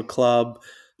Intra Club.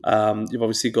 You've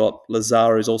obviously got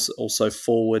Lazaro, who's also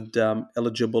forward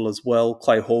eligible as well.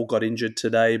 Clay Hall got injured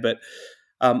today, but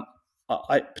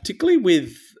I particularly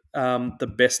with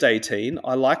the best 18,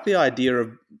 I like the idea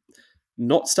of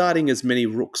not starting as many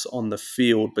rooks on the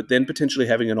field, but then potentially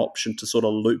having an option to sort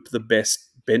of loop the best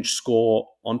bench score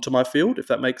onto my field, if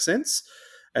that makes sense.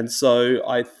 And so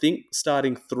I think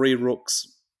starting 3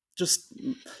 rooks just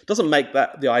doesn't make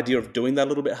the idea of doing that a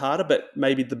little bit harder, but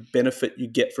maybe the benefit you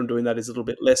get from doing that is a little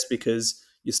bit less because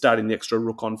you're starting the extra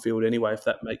rook on field anyway, if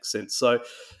that makes sense. So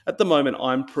at the moment,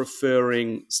 I'm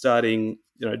preferring starting,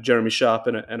 Jeremy Sharp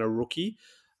and a rookie.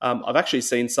 I've actually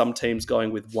seen some teams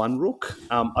going with 1 rook.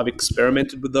 I've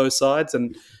experimented with those sides,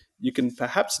 and you can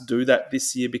perhaps do that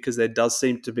this year because there does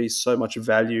seem to be so much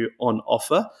value on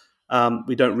offer.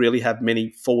 We don't really have many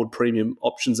forward premium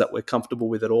options that we're comfortable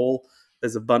with at all.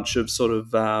 There's a bunch of sort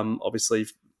of obviously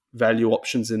value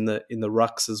options in the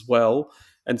rucks as well,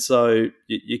 and so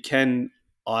you can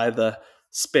either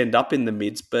spend up in the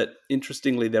mids, but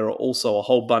interestingly, there are also a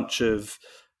whole bunch of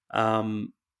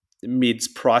mids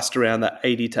priced around that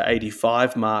 80 to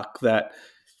 85 mark that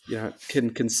can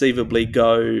conceivably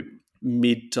go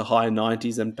mid to high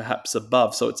 90s and perhaps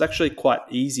above. So it's actually quite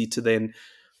easy to then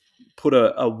put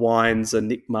a Wines, a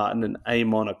Nick Martin, an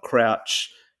Amon, a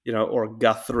Crouch, or a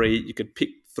Guthrie. You could pick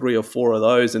 3 or 4 of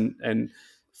those and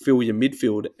fill your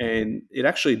midfield, and it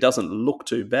actually doesn't look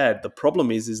too bad. The problem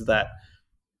is that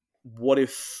what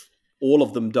if all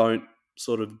of them don't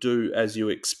sort of do as you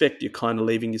expect? You're kind of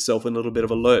leaving yourself in a little bit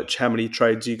of a lurch. How many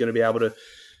trades are you going to be able to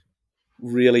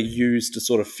really use to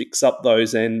sort of fix up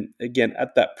those? And again,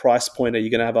 at that price point, are you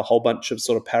going to have a whole bunch of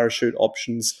sort of parachute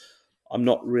options? I'm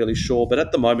not really sure. But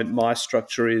at the moment, my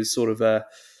structure is sort of a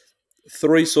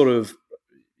 3 sort of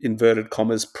inverted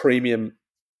commas premium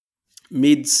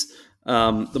mids.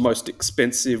 The most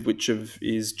expensive,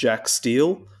 is Jack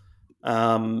Steele.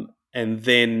 And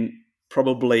then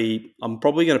I'm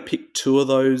probably going to pick 2 of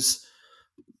those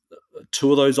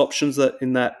options that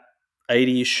in that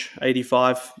 80-ish,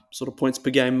 85 sort of points per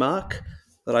game mark.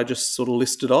 that I just sort of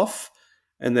listed off,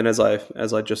 and then as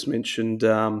I just mentioned,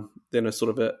 then a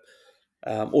sort of a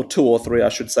or two or three, I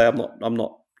should say. I'm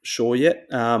not sure yet,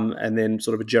 and then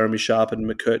sort of a Jeremy Sharp and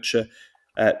McKercher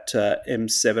at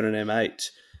M7 and M8.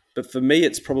 But for me,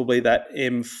 it's probably that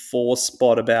M4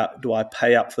 spot about, do I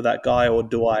pay up for that guy or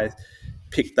do I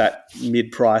pick that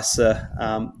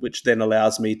mid-pricer, which then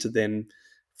allows me to then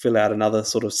fill out another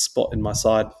sort of spot in my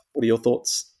side. What are your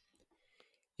thoughts?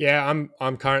 Yeah,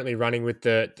 I'm currently running with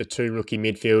the two rookie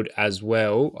midfield as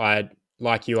well.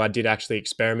 Like you, I did actually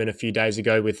experiment a few days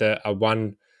ago with a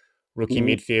one rookie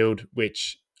midfield,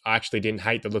 which I actually didn't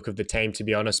hate the look of the team, to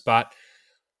be honest. But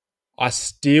I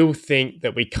still think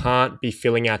that we can't be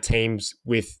filling our teams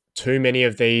with too many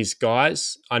of these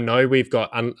guys. I know we've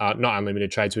got not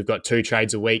unlimited trades. We've got 2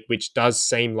 trades a week, which does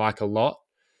seem like a lot.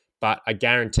 But I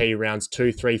guarantee rounds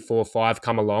 2, 3, 4, 5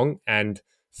 come along and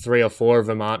 3 or 4 of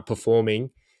them aren't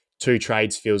performing. 2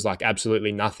 trades feels like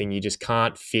absolutely nothing. You just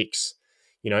can't fix,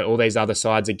 all these other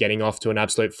sides are getting off to an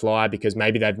absolute flyer because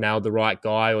maybe they've nailed the right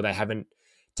guy or they haven't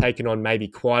taken on maybe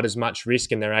quite as much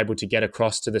risk and they're able to get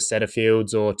across to the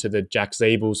Setterfields or to the Jack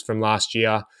Zeebles from last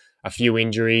year, a few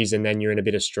injuries, and then you're in a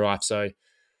bit of strife. So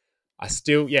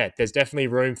there's definitely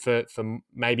room for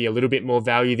maybe a little bit more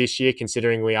value this year,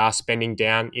 considering we are spending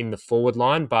down in the forward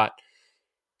line. But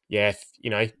yeah,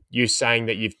 you saying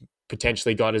that you've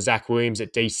potentially got a Zach Williams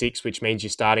at D6, which means you're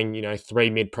starting, 3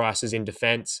 mid-prices in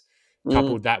defence,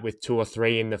 coupled that with 2 or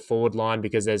 3 in the forward line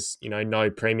because there's, no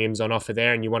premiums on offer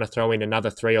there, and you want to throw in another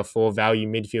 3 or 4 value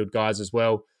midfield guys as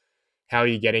well. How are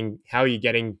you getting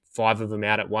 5 of them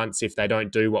out at once if they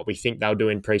don't do what we think they'll do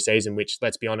in preseason, which,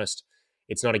 let's be honest,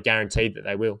 it's not a guarantee that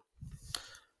they will.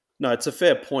 No, it's a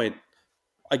fair point.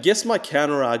 I guess my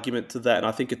counter argument to that, and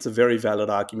I think it's a very valid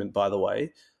argument, by the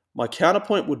way, my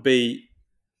counterpoint would be,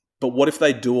 but what if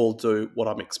they do all do what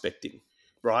I'm expecting,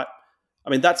 right? I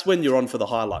mean, that's when you're on for the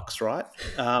Hilux, right?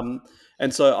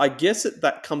 And so I guess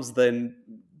that comes then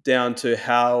down to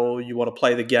how you want to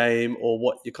play the game or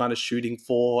what you're kind of shooting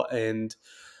for. And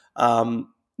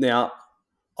now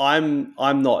I'm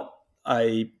not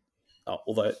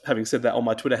although having said that, on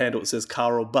my Twitter handle it says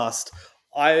car or bust.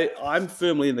 I'm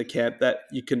firmly in the camp that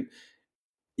you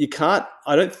can't.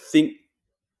 I don't think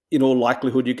in all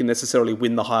likelihood you can necessarily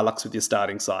win the Hilux with your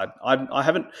starting side. I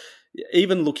haven't,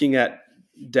 even looking at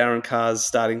Darren Carr's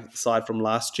starting side from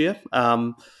last year.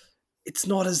 It's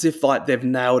not as if like they've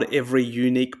nailed every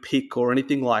unique pick or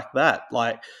anything like that.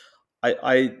 Like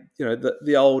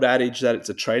the old adage that it's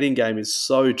a trading game is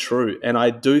so true. And I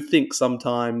do think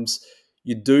sometimes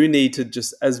you do need to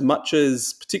just, as much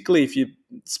as, particularly if you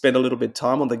spend a little bit of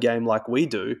time on the game like we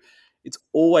do, it's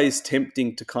always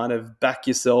tempting to kind of back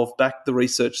yourself, back the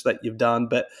research that you've done.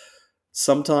 But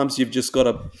sometimes you've just got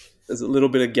to, there's a little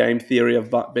bit of game theory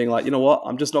of being like, you know what,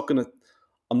 I'm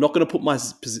not going to put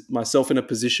myself in a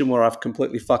position where I've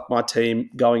completely fucked my team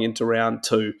going into round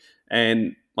 2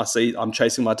 and I'm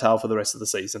chasing my tail for the rest of the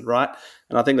season, right?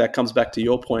 And I think that comes back to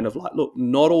your point of like, look,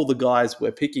 not all the guys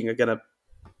we're picking are going to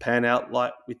pan out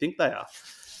like we think they are.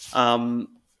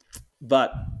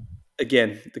 But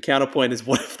again, the counterpoint is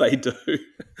what if they do?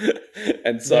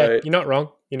 And so you're not wrong.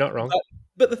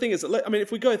 But the thing is, I mean,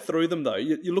 if we go through them though,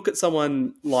 you look at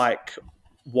someone like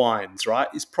Wines, right?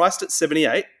 He's priced at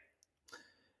 78.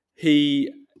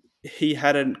 He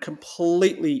had a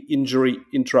completely injury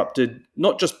interrupted,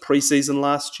 not just preseason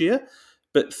last year,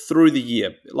 but through the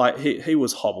year. Like he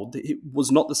was hobbled. He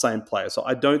was not the same player. So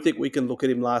I don't think we can look at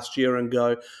him last year and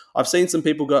go, I've seen some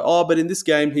people go, oh, but in this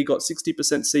game he got 60%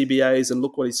 CBAs and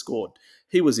look what he scored.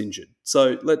 He was injured.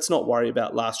 So let's not worry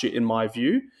about last year in my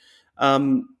view.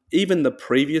 Even the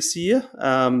previous year,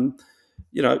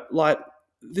 like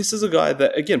this is a guy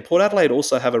that, again, Port Adelaide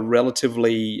also have a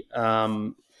relatively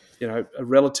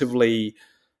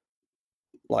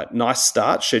like nice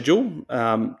start schedule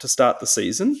to start the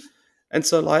season. And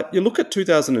so like you look at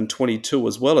 2022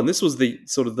 as well, and this was the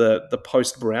sort of the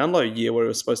post-Brownlow year where he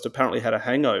was supposed to apparently had a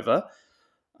hangover.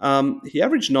 He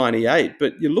averaged 98,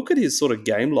 but you look at his sort of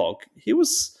game log, he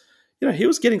was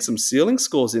getting some ceiling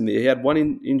scores in there. He had one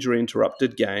injury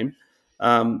interrupted game.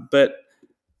 But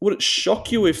would it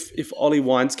shock you if Ollie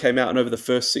Wines came out and over the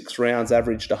first 6 rounds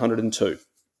averaged 102,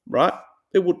 right?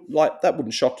 It would, like, that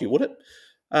wouldn't shock you, would it?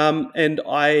 And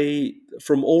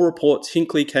from all reports,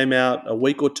 Hinkley came out a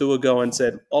week or 2 ago and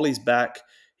said, Ollie's back.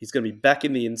 He's going to be back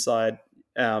in the inside.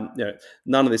 None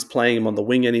of this playing him on the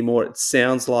wing anymore. It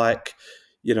sounds like,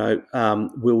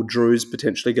 Will Drew's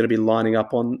potentially going to be lining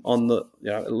up on the,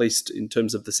 at least in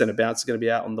terms of the centre bounce, going to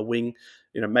be out on the wing.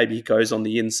 Maybe he goes on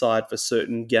the inside for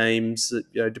certain games,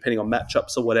 depending on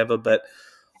matchups or whatever. But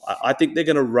I think they're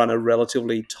going to run a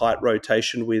relatively tight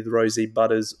rotation with Rosie,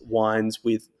 Butters, Wines,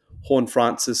 with Horn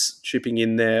Francis chipping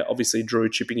in there, obviously Drew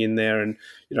chipping in there, and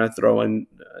throw in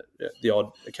the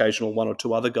odd occasional one or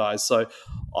two other guys. So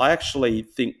I actually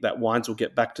think that Wines will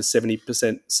get back to 70%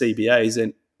 CBAs,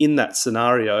 and in that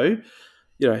scenario,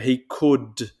 he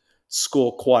could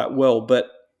score quite well. But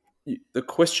the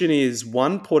question is,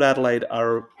 one, Port Adelaide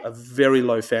are a very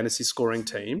low fantasy scoring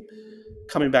team.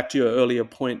 Coming back to your earlier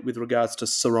point with regards to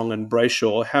Sarong and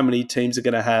Brayshaw, how many teams are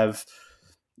going to have,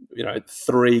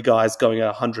 three guys going at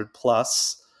 100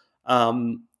 plus?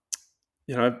 Can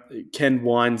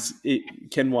Wines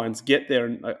get there?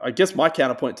 And I guess my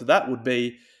counterpoint to that would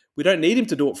be, we don't need him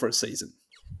to do it for a season.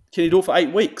 Can he do it for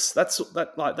 8 weeks? That's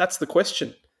the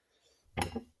question.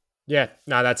 Yeah,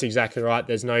 no, that's exactly right.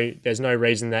 There's no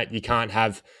reason that you can't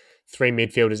have three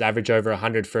midfielders average over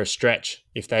 100 for a stretch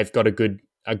if they've got a good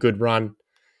run.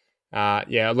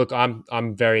 Look,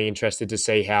 I'm very interested to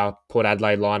see how Port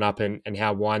Adelaide line up and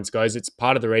how Wines goes. It's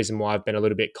part of the reason why I've been a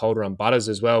little bit colder on Butters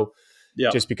as well. Yeah.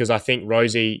 Just because I think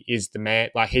Rosie is the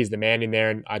man, like he's the man in there,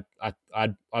 and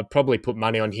I'd probably put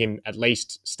money on him at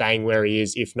least staying where he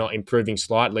is, if not improving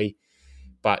slightly.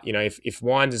 But, if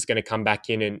Wines is going to come back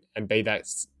in and be that,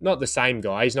 not the same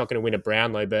guy, he's not going to win a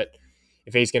Brownlow, but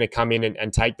if he's going to come in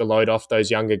and take the load off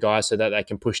those younger guys so that they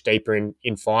can push deeper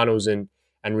in finals and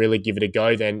really give it a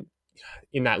go, then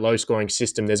in that low-scoring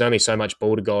system, there's only so much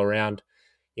ball to go around.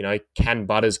 Can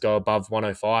Butters go above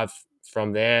 105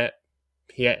 from there?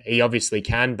 He obviously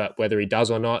can, but whether he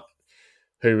does or not,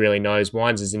 who really knows?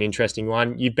 Wines is an interesting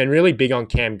one. You've been really big on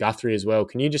Cam Guthrie as well.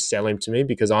 Can you just sell him to me?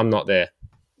 Because I'm not there.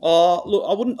 Look,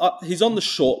 I wouldn't. He's on the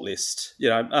short list.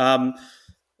 I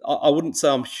wouldn't say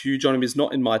I'm huge on him. He's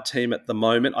not in my team at the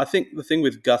moment. I think the thing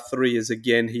with Guthrie is,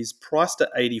 again, he's priced at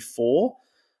 84.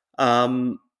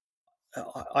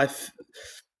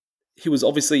 He was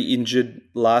obviously injured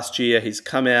last year. He's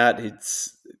come out.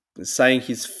 He's saying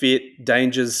he's fit.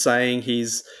 Danger's saying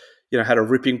he's had a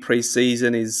ripping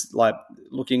preseason. He's like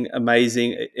looking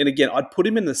amazing. And again, I'd put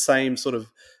him in the same sort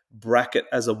of bracket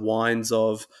as a Wines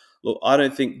of, look, I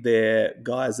don't think they're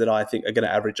guys that I think are going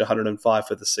to average 105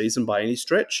 for the season by any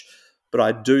stretch, but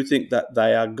I do think that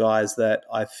they are guys that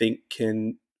I think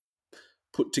can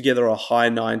put together a high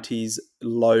 90s,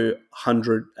 low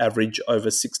 100 average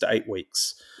over 6 to 8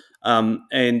 weeks.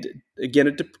 And again,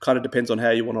 it kind of depends on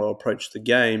how you want to approach the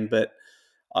game, but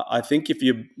I think if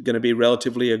you're going to be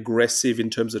relatively aggressive in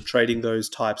terms of trading those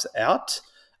types out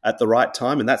at the right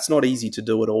time, and that's not easy to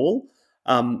do at all,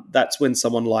 that's when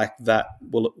someone like that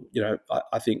will,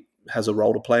 I think has a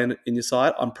role to play in your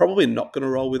side. I'm probably not going to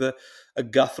roll with a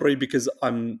Guthrie because I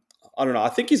don't know. I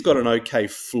think he's got an okay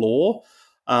floor.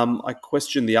 I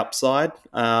question the upside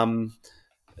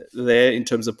there in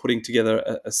terms of putting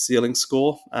together a ceiling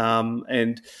score.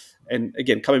 And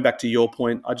again, coming back to your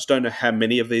point, I just don't know how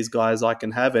many of these guys I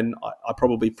can have, and I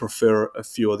probably prefer a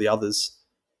few of the others.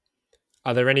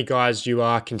 Are there any guys you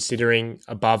are considering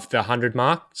above the 100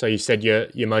 mark? So you said your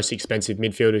most expensive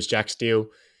midfielder is Jack Steele.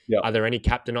 Yeah. Are there any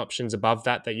captain options above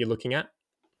that you're looking at?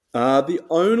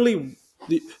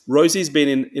 Rosie's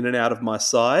been in and out of my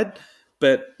side,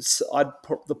 but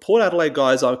the Port Adelaide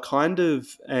guys, I kind of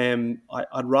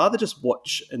I'd rather just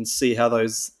watch and see how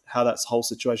that whole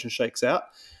situation shakes out.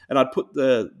 And I'd put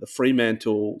the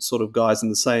Fremantle sort of guys in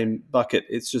the same bucket.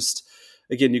 It's just,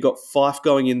 again, you've got Fife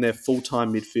going in there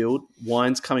full-time midfield,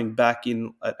 Wines coming back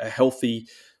in a healthy,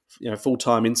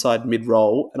 full-time inside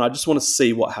mid-roll, and I just want to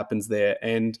see what happens there.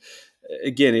 And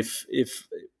again, if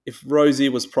Rosie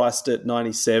was priced at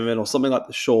 97 or something like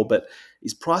that, sure, but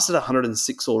he's priced at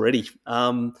 106 already.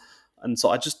 And so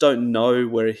I just don't know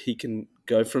where he can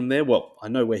go from there. Well, I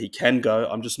know where he can go.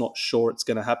 I'm just not sure it's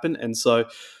going to happen. And so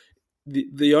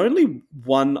the only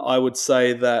one I would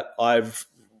say that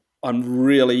I'm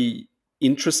really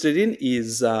interested in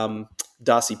is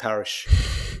Darcy Parish.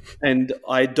 And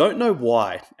I don't know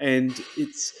why. And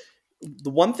it's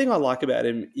the one thing I like about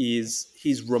him is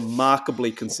he's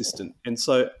remarkably consistent. And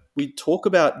so we talk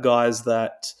about guys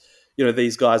that,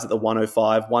 these guys at the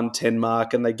 105, 110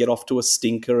 mark, and they get off to a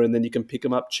stinker and then you can pick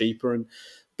them up cheaper.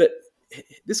 But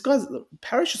this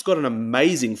Parish has got an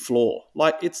amazing floor.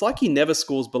 It's like he never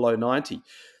scores below 90.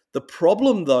 The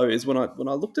problem, though, is when I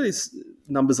looked at his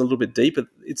numbers a little bit deeper,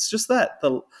 it's just that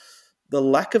the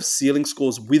lack of ceiling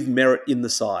scores with Merritt in the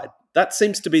side. That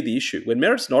seems to be the issue. When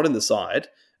Merritt's not in the side,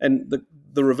 and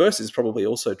the reverse is probably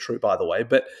also true, by the way,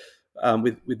 but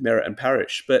with Merritt and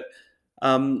Parish. But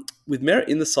with Merritt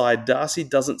in the side, Darcy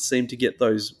doesn't seem to get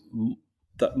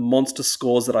that monster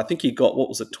scores that I think he got. What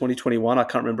was it, 2021? I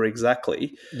can't remember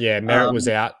exactly. Yeah, Merritt was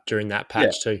out during that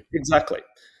patch too. Exactly.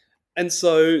 And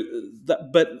so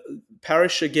that, but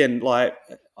Parrish again, like,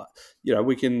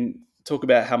 we can talk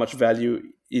about how much value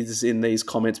is in these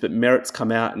comments, but Merritt's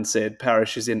come out and said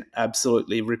Parrish is in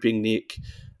absolutely ripping nick.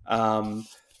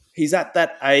 He's at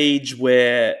that age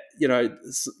where,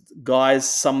 guys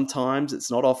sometimes, it's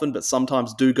not often, but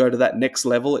sometimes do go to that next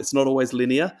level. It's not always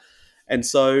linear. And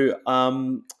so,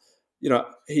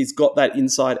 he's got that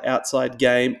inside-outside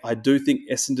game. I do think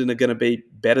Essendon are going to be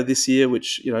better this year,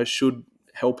 which, should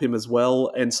help him as well.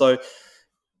 And so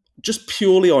just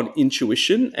purely on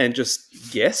intuition and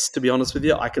just guess, to be honest with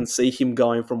you, I can see him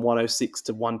going from 106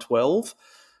 to 112.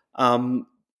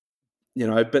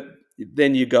 But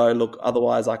then you go, look,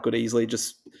 otherwise I could easily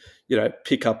just,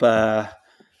 pick up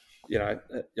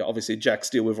obviously Jack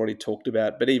Steele we've already talked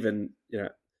about, but even,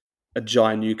 a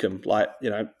Jai Newcomb,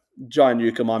 Jai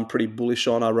Newcomb I'm pretty bullish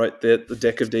on. I wrote the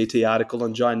Deck of DT article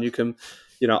on Jai Newcomb.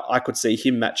 I could see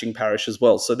him matching Parrish as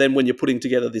well. So then when you're putting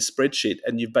together this spreadsheet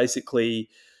and you've basically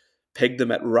pegged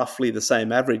them at roughly the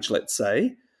same average, let's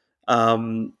say,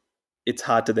 it's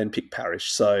hard to then pick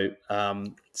Parrish. So in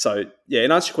answer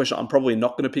to your question, I'm probably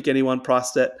not going to pick anyone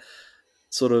priced at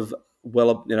sort of well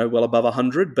above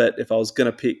 100. But if I was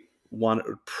going to pick one, it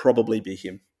would probably be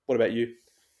him. What about you?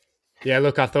 Yeah,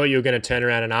 look, I thought you were going to turn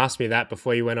around and ask me that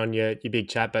before you went on your big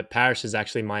chat, but Parrish is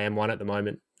actually my M1 at the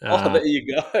moment. There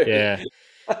you go. Yeah.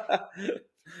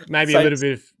 Maybe a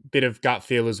little bit of gut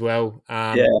feel as well.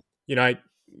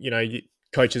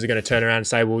 Coaches are going to turn around and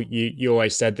say, well, you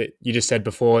always said that, you just said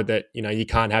before that, you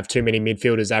can't have too many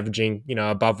midfielders averaging,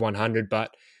 above 100,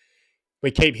 but we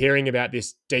keep hearing about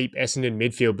this deep Essendon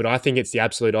midfield, but I think it's the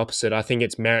absolute opposite. I think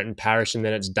it's Merritt and Parrish, and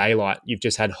then it's daylight. You've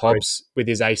just had Hobbs with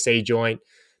his AC joint.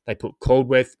 They put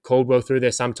Caldwell through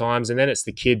there sometimes, and then it's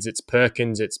the kids. It's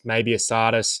Perkins. It's maybe a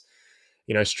Sardis.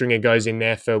 Stringer goes in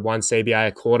there for one CBA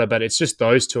a quarter, but it's just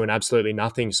those two and absolutely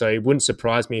nothing. So it wouldn't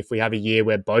surprise me if we have a year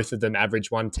where both of them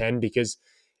average 110, because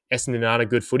Essendon aren't a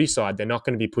good footy side. They're not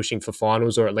going to be pushing for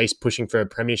finals, or at least pushing for a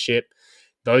premiership.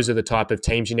 Those are the type of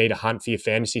teams you need to hunt for your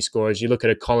fantasy scorers. You look at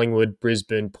a Collingwood,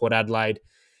 Brisbane, Port Adelaide.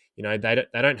 They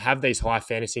don't have these high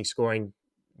fantasy scoring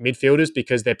midfielders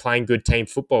because they're playing good team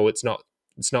football. It's not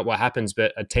what happens.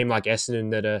 But a team like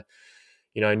Essendon that are,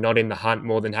 not in the hunt,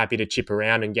 more than happy to chip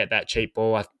around and get that cheap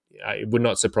ball. It would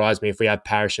not surprise me if we have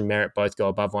Parrish and Merritt both go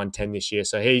above 110 this year.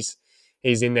 So he's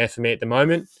in there for me at the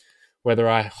moment. Whether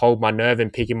I hold my nerve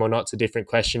and pick him or not is a different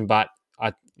question. But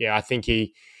I think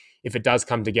if it does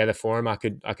come together for him, I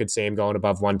could see him going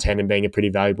above 110 and being a pretty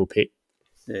valuable pick.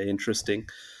 Yeah, interesting.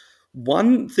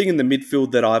 One thing in the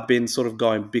midfield that I've been sort of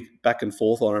going back and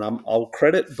forth on, and I'll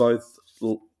credit both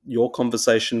your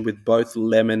conversation with both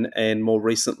Lemon and more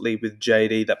recently with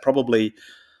JD, that probably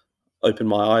opened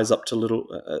my eyes up to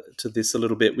this a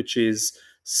little bit, which is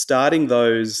starting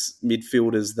those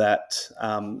midfielders that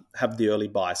have the early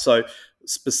buy. So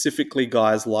specifically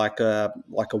guys like a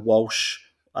Walsh,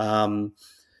 or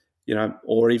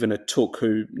even a Took,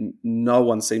 who no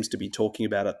one seems to be talking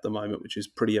about at the moment, which is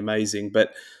pretty amazing.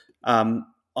 But I'm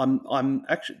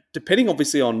actually, depending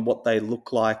obviously on what they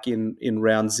look like in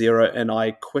round zero, and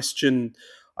I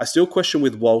still question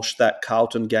with Walsh that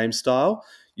Carlton game style.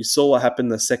 You saw what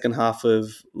happened the second half of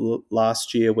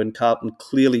last year when Carlton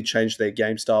clearly changed their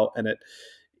game style, and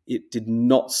it did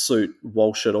not suit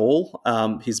Walsh at all.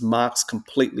 His marks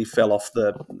completely fell off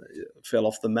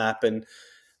the map, and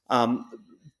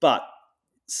but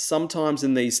sometimes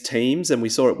in these teams, and we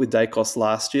saw it with Dacos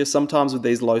last year, sometimes with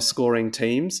these low-scoring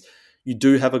teams, you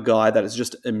do have a guy that is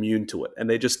just immune to it, and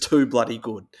they're just too bloody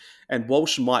good. And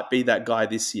Walsh might be that guy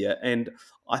this year. And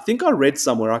I think I read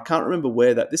somewhere, I can't remember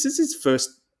where, that this is his first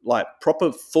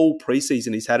proper full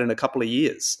preseason he's had in a couple of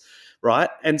years, right?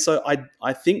 And so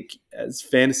I think as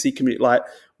fantasy community,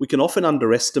 we can often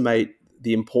underestimate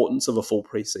the importance of a full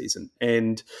preseason.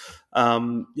 And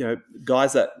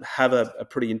guys that have a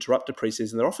pretty interrupted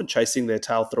preseason, they're often chasing their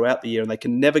tail throughout the year, and they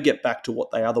can never get back to what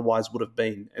they otherwise would have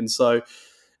been. And so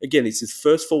again, it's his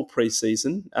first full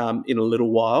preseason in a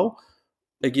little while.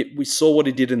 Again, we saw what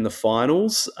he did in the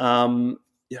finals.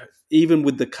 Even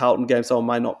with the Carlton game, so it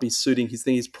may not be suiting his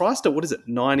thing. He's priced at,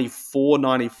 94,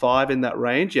 95 in that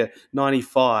range? Yeah,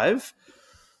 95.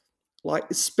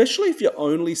 Especially if you're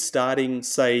only starting,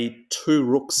 say, 2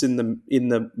 rooks in the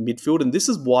midfield, and this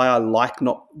is why I like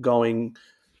not going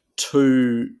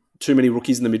too many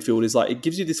rookies in the midfield, is it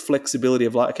gives you this flexibility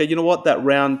of okay, you know what, that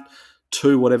round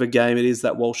 2, whatever game it is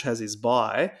that Walsh has his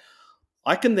bye,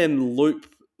 I can then loop,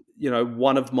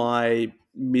 one of my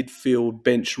midfield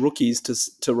bench rookies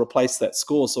to replace that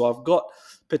score. So I've got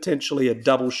potentially a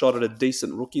double shot at a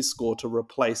decent rookie score to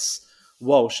replace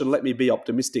Walsh. And let me be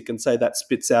optimistic and say that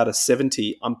spits out a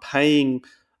 70. I'm paying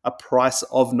a price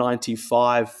of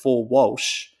 95 for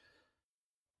Walsh,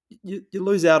 you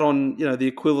lose out on, the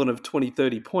equivalent of 20,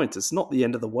 30 points. It's not the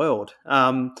end of the world.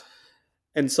 And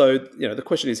so, the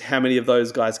question is, how many of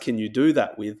those guys can you do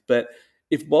that with? But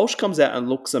if Walsh comes out and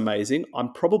looks amazing,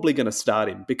 I'm probably going to start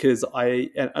him, because I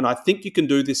think you can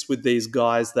do this with these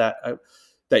guys that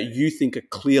you think are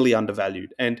clearly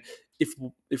undervalued. And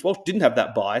if Walsh didn't have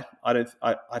that buy,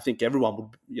 I think everyone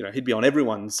would, he'd be on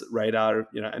everyone's radar,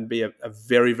 and be a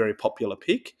very, very popular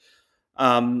pick.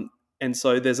 And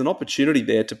so there's an opportunity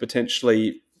there to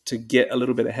potentially to get a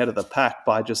little bit ahead of the pack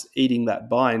by just eating that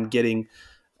buy and getting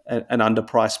an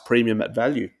underpriced premium at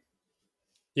value.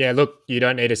 Yeah, look, we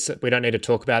don't need to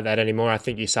talk about that anymore. I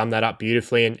think you summed that up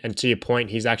beautifully. And to your point,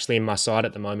 he's actually in my side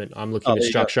at the moment. I'm looking to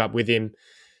structure up with him.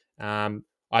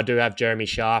 I do have Jeremy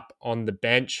Sharp on the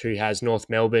bench, who has North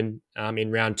Melbourne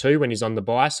in round 2 when he's on the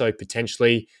bye. So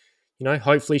potentially,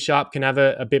 hopefully Sharp can have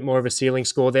a bit more of a ceiling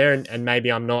score there, and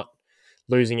maybe I'm not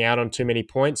losing out on too many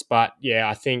points. But yeah,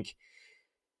 I think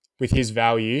with his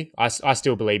value, I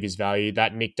still believe his value.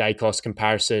 That Nick Dacos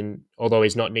comparison, although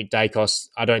he's not Nick Dacos,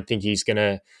 I don't think he's going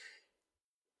to...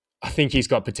 I think he's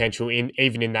got potential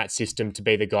even in that system to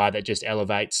be the guy that just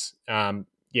elevates.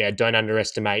 Don't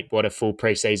underestimate what a full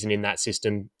preseason in that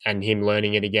system and him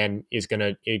learning it again is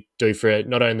going to do for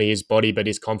not only his body but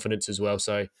his confidence as well.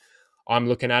 So I'm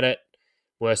looking at it.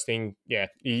 Worst thing,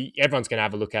 everyone's going to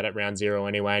have a look at it round 0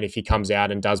 anyway. And if he comes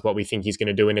out and does what we think he's going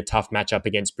to do in a tough matchup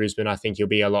against Brisbane, I think he'll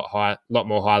be a lot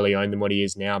more highly owned than what he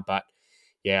is now. But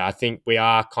yeah, I think we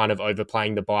are kind of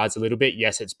overplaying the buys a little bit.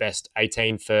 Yes, it's best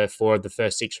 18 for 4 of the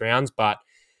first 6 rounds, but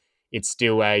it's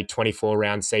still a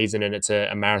 24-round season and it's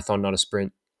a marathon, not a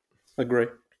sprint. Agree.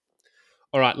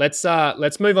 All right, let's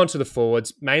move on to the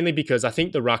forwards, mainly because I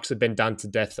think the rucks have been done to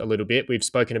death a little bit. We've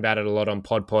spoken about it a lot on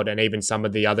Pod and even some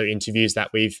of the other interviews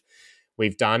that we've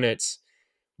done.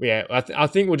 I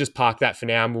think we'll just park that for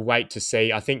now and we'll wait to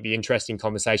see. I think the interesting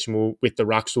conversation with the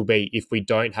rucks will be, if we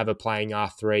don't have a playing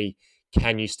R3,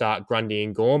 can you start Grundy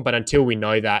and Gorm? But until we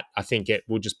know that, I think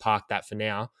we'll just park that for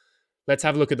now. Let's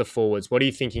have a look at the forwards. What are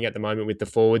you thinking at the moment with the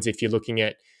forwards? If you're looking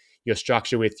at your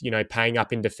structure with, paying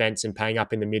up in defence and paying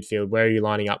up in the midfield, where are you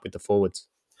lining up with the forwards?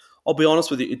 I'll be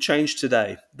honest with you, it changed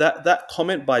today. That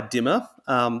comment by Dimmer,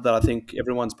 that I think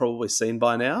everyone's probably seen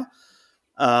by now,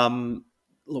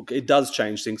 look, it does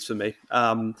change things for me.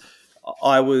 Up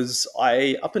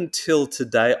until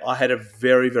today, I had a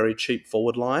very, very cheap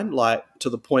forward line, like to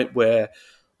the point where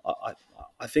I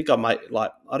think I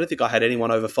don't think I had anyone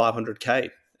over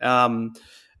 500k.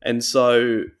 And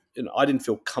so I didn't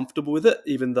feel comfortable with it,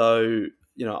 even though,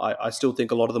 I still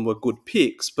think a lot of them were good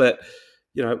picks. But,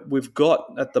 we've got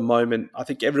at the moment, I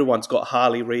think everyone's got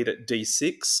Harley Reid at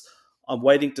D6. I'm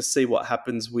waiting to see what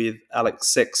happens with Alex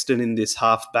Sexton in this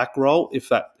half-back role, if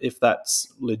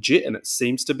that's legit, and it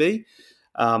seems to be.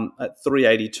 At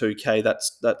 382k,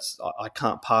 that's I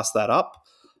can't pass that up.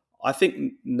 I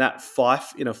think Nat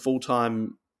Fyfe in a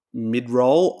full-time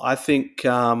mid-role, I think,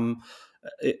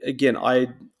 again,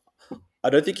 I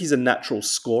don't think he's a natural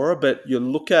scorer, but you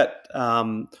look at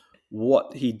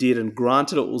what he did, and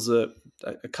granted it was a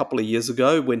couple of years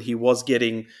ago when he was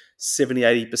getting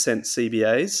 70-80%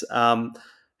 CBAs,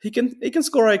 he can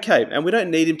score okay, and we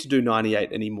don't need him to do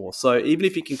 98 anymore. So even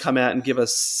if he can come out and give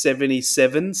us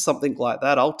 77, something like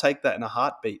that, I'll take that in a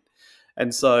heartbeat.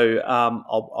 And so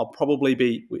I'll probably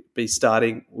be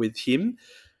starting with him.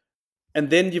 And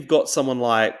then you've got someone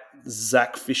like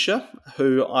Zach Fisher,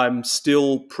 who I'm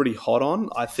still pretty hot on.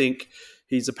 I think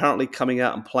he's apparently coming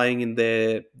out and playing in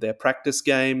their practice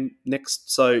game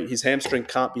next, so his hamstring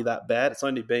can't be that bad. It's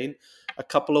only been a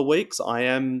couple of weeks. I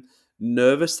am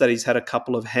nervous that he's had a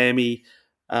couple of hammy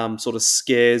sort of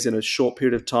scares in a short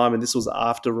period of time, and this was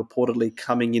after reportedly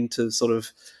coming into sort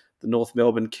of the North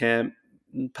Melbourne camp,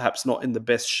 perhaps not in the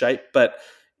best shape. But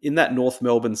in that North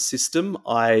Melbourne system,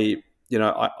 I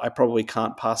probably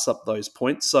can't pass up those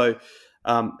points. So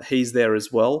he's there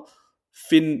as well.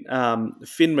 Finn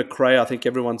McRae, I think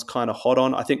everyone's kind of hot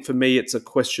on. I think for me, it's a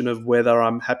question of whether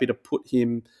I'm happy to put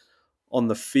him on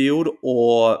the field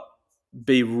or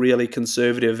be really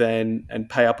conservative and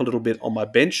pay up a little bit on my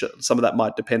bench. Some of that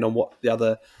might depend on what the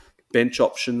other bench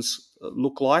options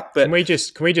look like. But can we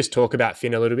just talk about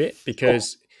Finn a little bit?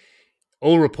 Because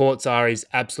all reports are he's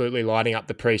absolutely lighting up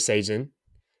the preseason.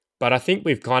 But I think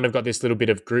we've kind of got this little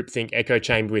bit of groupthink echo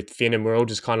chamber with Finn, and we're all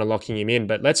just kind of locking him in.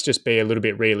 But let's just be a little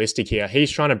bit realistic here. He's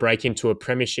trying to break into a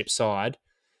premiership side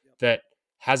that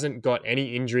hasn't got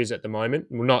any injuries at the moment.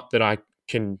 Well, not that I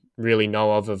can really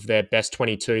know of their best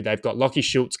 22. They've got Lockie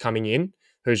Schultz coming in,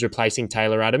 who's replacing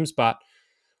Taylor Adams. But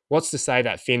what's to say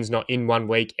that Finn's not in 1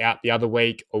 week, out the other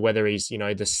week, or whether he's,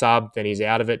 the sub, then he's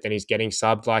out of it, then he's getting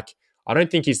subbed. Like, I don't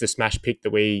think he's the smash pick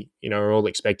that we, are all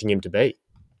expecting him to be.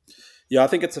 Yeah, I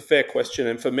think it's a fair question.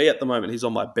 And for me at the moment, he's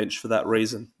on my bench for that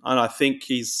reason. And I think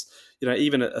he's,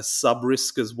 even a sub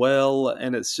risk as well.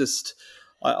 And it's just,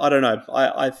 I don't know.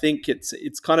 I think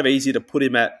it's kind of easy to put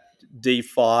him at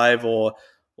D5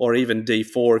 or even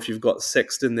D4 if you've got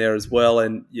Sexton there as well.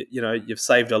 And, you've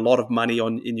saved a lot of money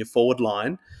in your forward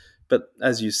line. But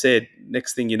as you said,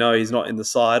 next thing you know, he's not in the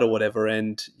side or whatever.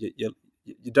 And you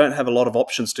don't have a lot of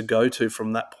options to go to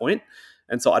from that point.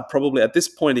 And so I'd probably, at this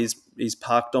point, he's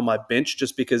parked on my bench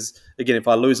just because, again, if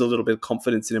I lose a little bit of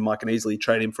confidence in him, I can easily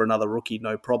trade him for another rookie,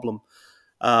 no problem.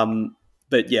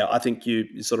 But yeah, I think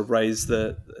you sort of raise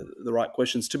the right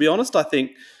questions. To be honest, I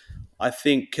think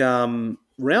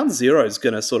round zero is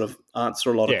going to sort of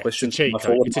answer a lot of questions.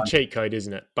 It's a cheat code,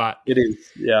 isn't it? But it is,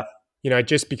 yeah.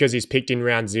 Just because he's picked in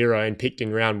round 0 and picked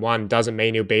in round 1 doesn't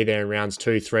mean he'll be there in rounds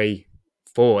 2, 3,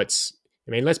 4.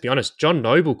 Let's be honest, John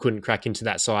Noble couldn't crack into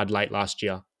that side late last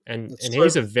year. And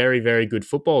he's a very, very good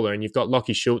footballer. And you've got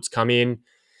Lockie Schultz come in.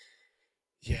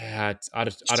 Yeah, I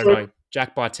don't know.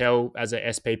 Jack Bartel as a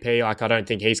SPP, I don't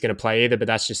think he's going to play either, but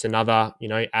that's just another,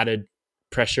 added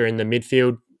pressure in the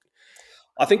midfield.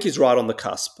 I think he's right on the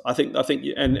cusp. I think,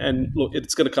 and look,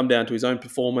 it's going to come down to his own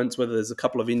performance, whether there's a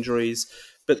couple of injuries.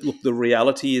 But look, the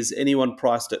reality is anyone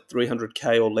priced at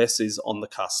 300K or less is on the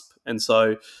cusp. And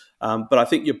so, but I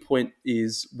think your point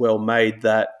is well made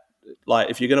that, like,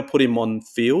 if you're going to put him on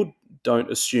field, don't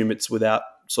assume it's without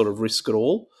sort of risk at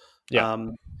all. Yeah.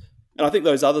 And I think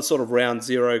those other sort of round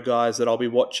 0 guys that I'll be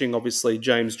watching, obviously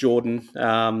James Jordan,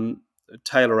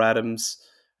 Taylor Adams.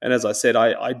 And as I said,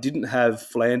 I didn't have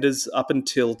Flanders up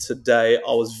until today.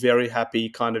 I was very happy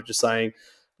kind of just saying,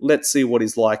 let's see what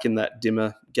he's like in that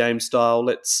dimmer game style.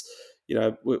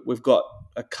 We've got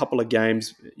a couple of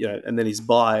games, and then he's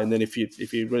bye. And then if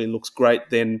he really looks great,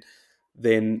 then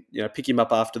pick him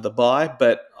up after the bye.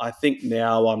 But I think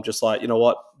now I'm just like, you know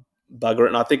what, bugger it.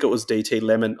 And I think it was DT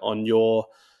Lemon on your,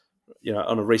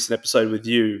 on a recent episode with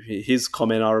you, his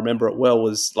comment, I remember it well,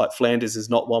 was like, Flanders is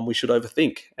not one we should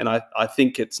overthink. And I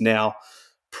think it's now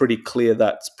pretty clear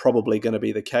that's probably going to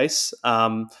be the case.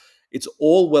 It's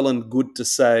all well and good to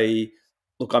say,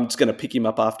 look, I'm just going to pick him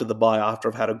up after the bye after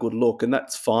I've had a good look. And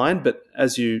that's fine. But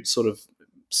as you sort of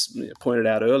pointed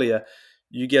out earlier,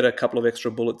 you get a couple of extra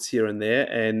bullets here and there,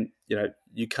 and,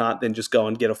 you can't then just go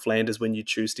and get a Flanders when you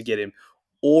choose to get him.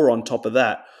 Or on top of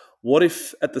that, what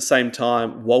if at the same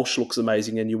time Walsh looks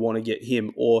amazing and you want to get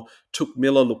him, or Took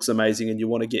Miller looks amazing and you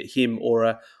want to get him, or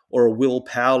a Will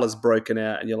Powell has broken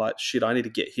out and you're like, shit, I need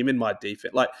to get him in my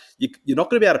defense. Like, you're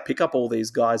not going to be able to pick up all these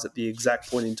guys at the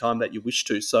exact point in time that you wish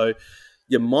to. So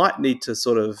you might need to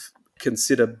sort of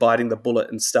consider biting the bullet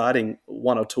and starting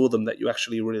one or two of them that you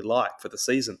actually really like for the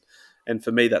season. And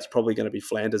for me, that's probably going to be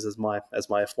Flanders as my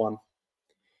F1.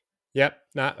 Yep,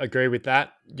 agree with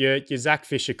that. Your Zach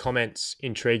Fisher comments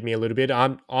intrigue me a little bit.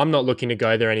 I'm not looking to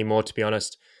go there anymore, to be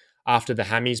honest, after the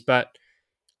hammies. But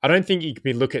I don't think you could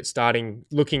be looking at starting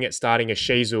a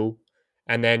Sheasel,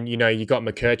 and then you got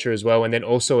McKercher as well, and then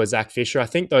also a Zach Fisher. I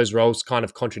think those roles kind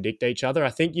of contradict each other. I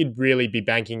think you'd really be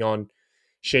banking on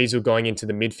Sheasel going into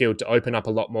the midfield to open up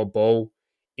a lot more ball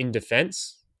in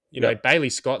defence. Bailey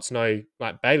Scott's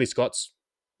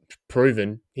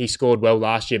proven he scored well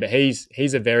last year, but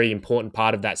he's a very important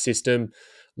part of that system.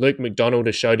 Luke McDonald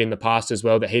has showed in the past as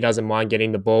well that he doesn't mind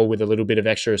getting the ball with a little bit of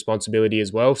extra responsibility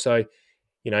as well. So,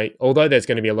 although there's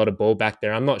going to be a lot of ball back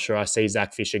there, I'm not sure I see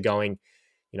Zach Fisher going,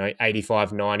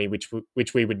 85, 90,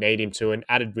 which we would need him to, and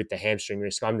added with the hamstring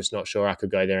risk, I'm just not sure I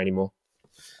could go there anymore.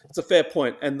 It's a fair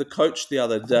point. And the coach the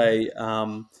other day,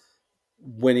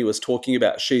 when he was talking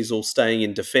about Sheasel staying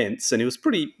in defence, and he was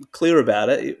pretty clear about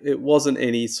it. It wasn't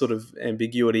any sort of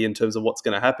ambiguity in terms of what's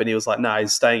going to happen. He was like, no,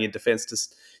 he's staying in defence to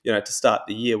start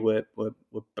the year, were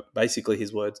basically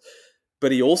his words.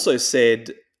 But he also said,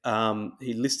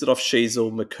 he listed off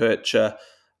Sheasel, McKercher,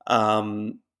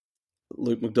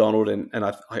 Luke McDonald, and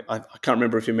I can't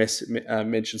remember if he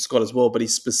mentioned Scott as well, but he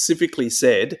specifically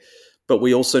said, but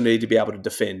we also need to be able to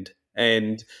defend.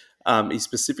 And he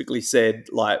specifically said,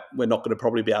 like, we're not going to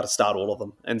probably be able to start all of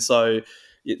them. And so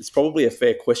it's probably a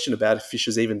fair question about if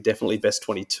Fisher's even definitely best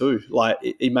 22. Like,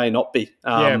 he may not be.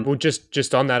 Yeah, well,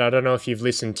 just on that, I don't know if you've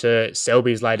listened to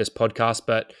Selby's latest podcast,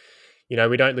 but,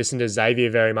 we don't listen to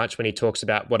Xavier very much when he talks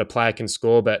about what a player can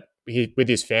score, but with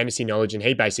his fantasy knowledge, and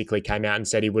he basically came out and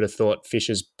said he would have thought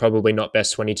Fisher's probably not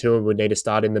best 22 and would need to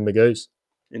start in the Magoos.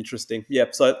 Interesting. Yeah.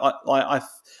 So I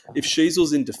if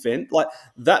Sheasel's in defence, like,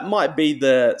 that might be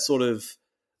the sort of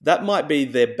that might be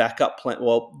their backup plan.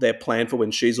 Well, their plan for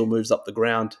when Sheasel moves up the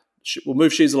ground. We'll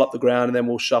move Sheasel up the ground and then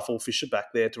we'll shuffle Fisher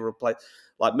back there to replace,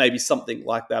 like maybe something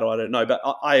like that. I don't know, but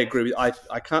I agree with.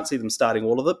 I can't see them starting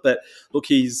all of it. But look,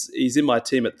 he's in my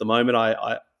team at the moment.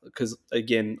 Because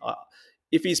again,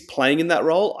 if he's playing in that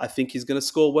role, I think he's going to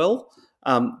score well.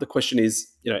 The question is,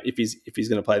 if he's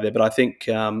going to play there. But I think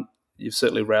you've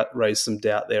certainly raised some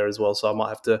doubt there as well. So I might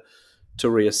have to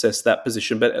reassess that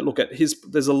position. But look at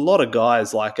there's a lot of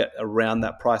guys like it around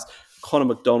that price. Connor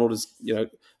McDonald is,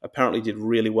 apparently did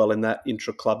really well in that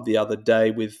intra club the other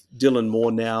day. With Dylan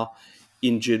Moore now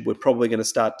injured, we're probably going to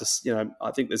start to,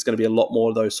 I think there's going to be a lot more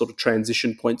of those sort of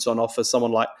transition points on offer.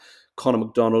 Someone like Connor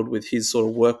McDonald with his sort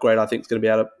of work rate, I think is going to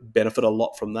be able to benefit a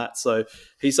lot from that. So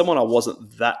he's someone I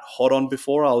wasn't that hot on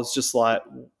before. I was just like,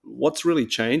 what's really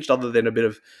changed other than a bit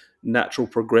of natural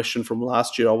progression from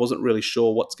last year? I wasn't really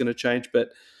sure what's going to change, but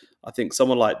I think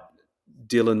someone like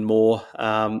Dylan Moore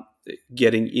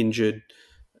getting injured,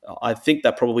 I think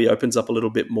that probably opens up a little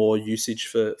bit more usage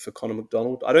for Connor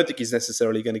McDonald. I don't think he's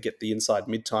necessarily going to get the inside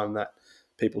mid-time that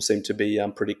people seem to be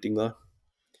predicting, though.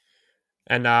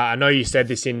 And I know you said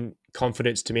this in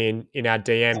confidence to me in our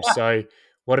DM. So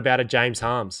what about a James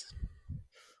Holmes?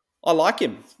 I like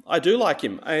him. I do like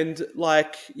him. And I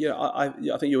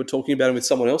think you were talking about him with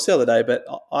someone else the other day, but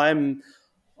I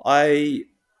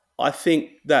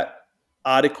think that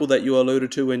article that you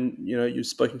alluded to when you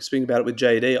speaking about it with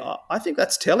JD, I think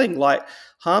that's telling. Like,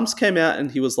 Harms came out and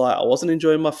he was like, I wasn't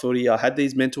enjoying my footy. I had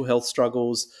these mental health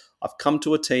struggles. I've come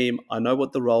to a team. I know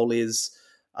what the role is.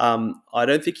 I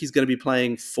don't think he's going to be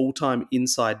playing full-time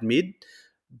inside mid,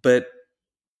 but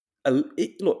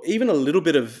look, even a little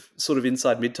bit of sort of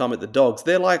inside mid-time at the Dogs,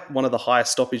 they're like one of the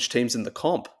highest stoppage teams in the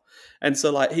comp. And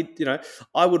so I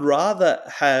would rather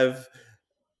have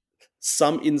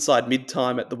some inside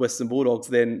mid-time at the Western Bulldogs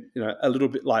than, a little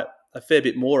bit, like a fair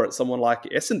bit more at someone like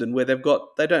Essendon, where they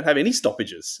don't have any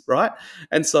stoppages, right?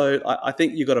 And so I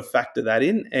think you've got to factor that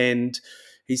in. And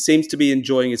he seems to be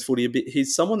enjoying his footy a bit.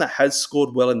 He's someone that has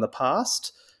scored well in the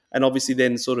past, and obviously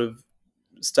then sort of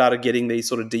started getting these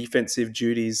sort of defensive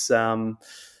duties at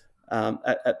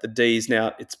the Ds.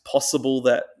 Now, it's possible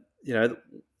that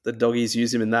the Doggies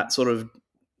use him in that sort of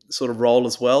role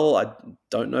as well. I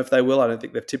don't know if they will. I don't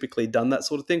think they've typically done that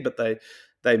sort of thing, but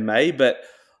they may. But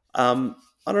I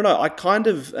don't know.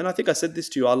 And I think I said this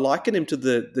to you, I liken him to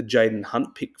the Jaden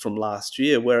Hunt pick from last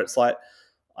year, where it's like,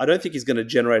 I don't think he's going to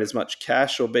generate as much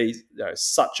cash or be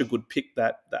such a good pick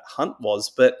that Hunt was,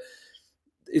 but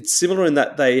it's similar in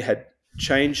that they had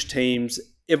changed teams.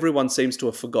 Everyone seems to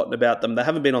have forgotten about them. They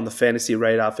haven't been on the fantasy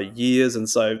radar for years, and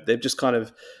so they've just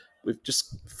we've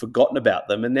just forgotten about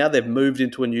them. And now they've moved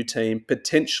into a new team,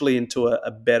 potentially into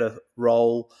a better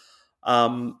role.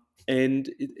 And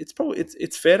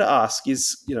it's fair to ask,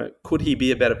 could he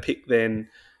be a better pick than,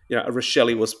 a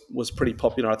Rochelle was pretty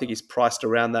popular. I think he's priced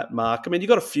around that mark. I mean, you've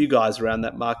got a few guys around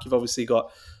that mark. You've obviously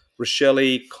got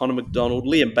Rochelle, Connor McDonald,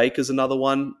 Liam Baker's another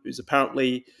one who's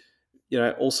apparently,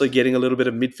 also getting a little bit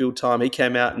of midfield time. He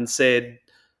came out and said,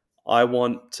 I've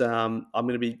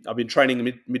been training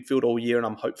in midfield all year,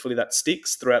 and hopefully that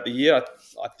sticks throughout the year.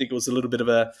 I think it was a little bit of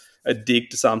a dig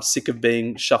to say I'm sick of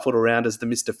being shuffled around as the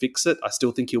Mr. Fix-It. I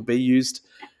still think he'll be used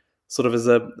sort of as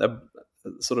a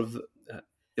sort of,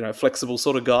 flexible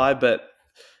sort of guy. But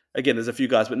again, there's a few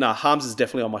guys, but no, Harms is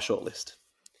definitely on my short list.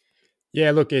 Yeah,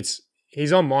 look,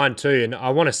 he's on mine too, and I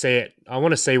want to see it. I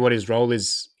want to see what his role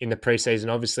is in the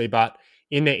preseason, obviously. But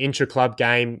in the intra-club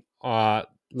game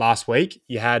last week,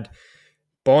 you had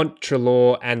Bont,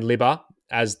 Treloar, and Libba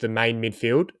as the main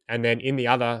midfield, and then in the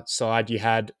other side, you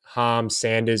had Harms,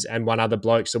 Sanders, and one other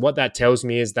bloke. So what that tells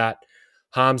me is that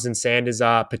Harms and Sanders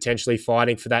are potentially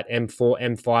fighting for that M4,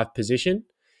 M5 position.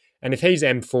 And if he's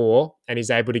M4 and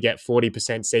he's able to get 40%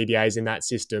 CBAs in that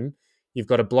system, you've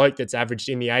got a bloke that's averaged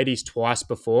in the 80s twice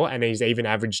before, and he's even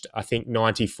averaged, I think,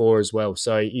 94 as well.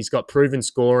 So he's got proven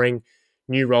scoring,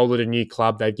 new role at a new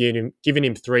club. They've given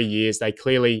him 3 years. They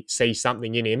clearly see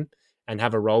something in him and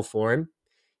have a role for him.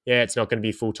 Yeah, it's not going to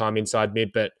be full-time inside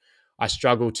mid, but I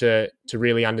struggle to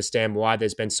really understand why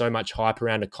there's been so much hype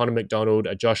around a Connor McDonald,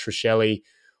 a Josh Rochelle,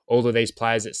 all of these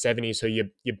players at 70s who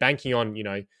you're banking on,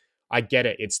 I get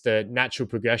it. It's the natural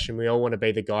progression. We all want to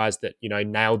be the guys that,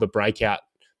 nail the breakout.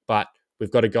 But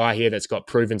we've got a guy here that's got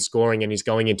proven scoring, and he's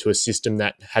going into a system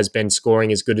that has been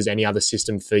scoring as good as any other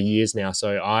system for years now.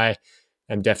 So I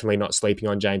am definitely not sleeping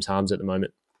on James Harms at the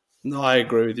moment. No, I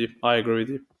agree with you.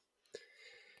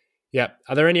 Yeah.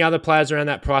 Are there any other players around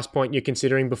that price point you're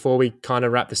considering before we kind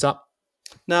of wrap this up?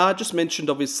 No, I just mentioned,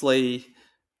 obviously,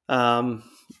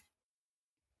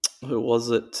 Who was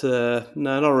it? No,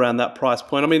 not around that price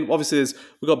point. I mean, obviously,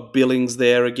 we've got Billings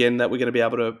there again that we're going to be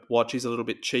able to watch. He's a little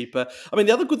bit cheaper. I mean,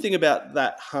 the other good thing about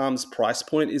that Harms price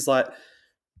point is like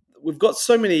we've got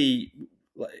so many.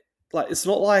 Like it's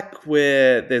not like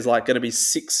where there's like going to be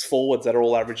six forwards that are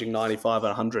all averaging 95 and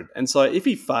 100. And so if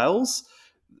he fails,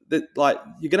 that like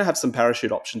you're going to have some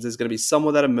parachute options. There's going to be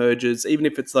someone that emerges, even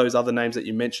if it's those other names that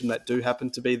you mentioned that do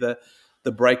happen to be the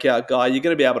breakout guy. You're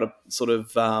going to be able to sort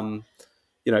of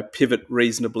pivot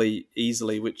reasonably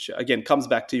easily, which again comes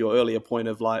back to your earlier point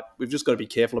of like we've just got to be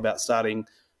careful about starting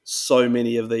so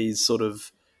many of these sort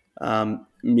of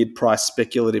mid-price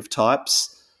speculative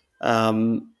types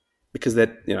because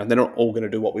they're not all going to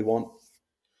do what we want.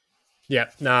 Yeah,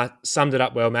 summed it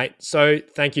up well, mate. So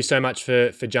thank you so much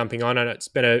for jumping on. And it's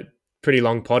been a pretty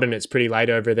long pod and it's pretty late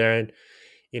over there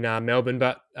in Melbourne.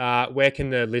 But where can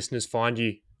the listeners find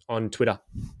you on Twitter?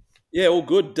 Yeah, all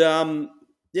good.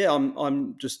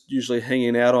 I'm just usually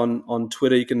hanging out on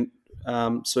Twitter. You can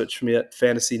search for me at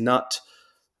Fantasy Nut.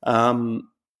 I'm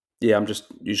just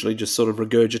usually just sort of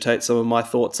regurgitate some of my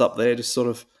thoughts up there, just sort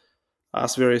of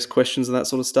ask various questions and that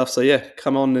sort of stuff. So yeah,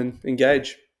 come on and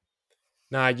engage.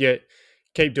 Yeah,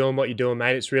 keep doing what you're doing,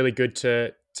 mate. It's really good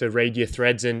to read your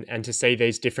threads and to see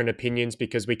these different opinions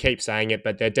because we keep saying it,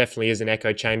 but there definitely is an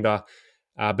echo chamber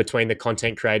between the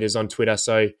content creators on Twitter.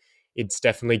 So it's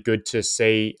definitely good to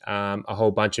see a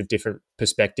whole bunch of different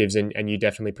perspectives and you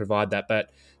definitely provide that. But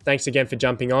thanks again for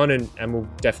jumping on and we'll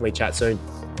definitely chat soon.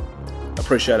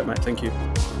 Appreciate it, mate. Thank you.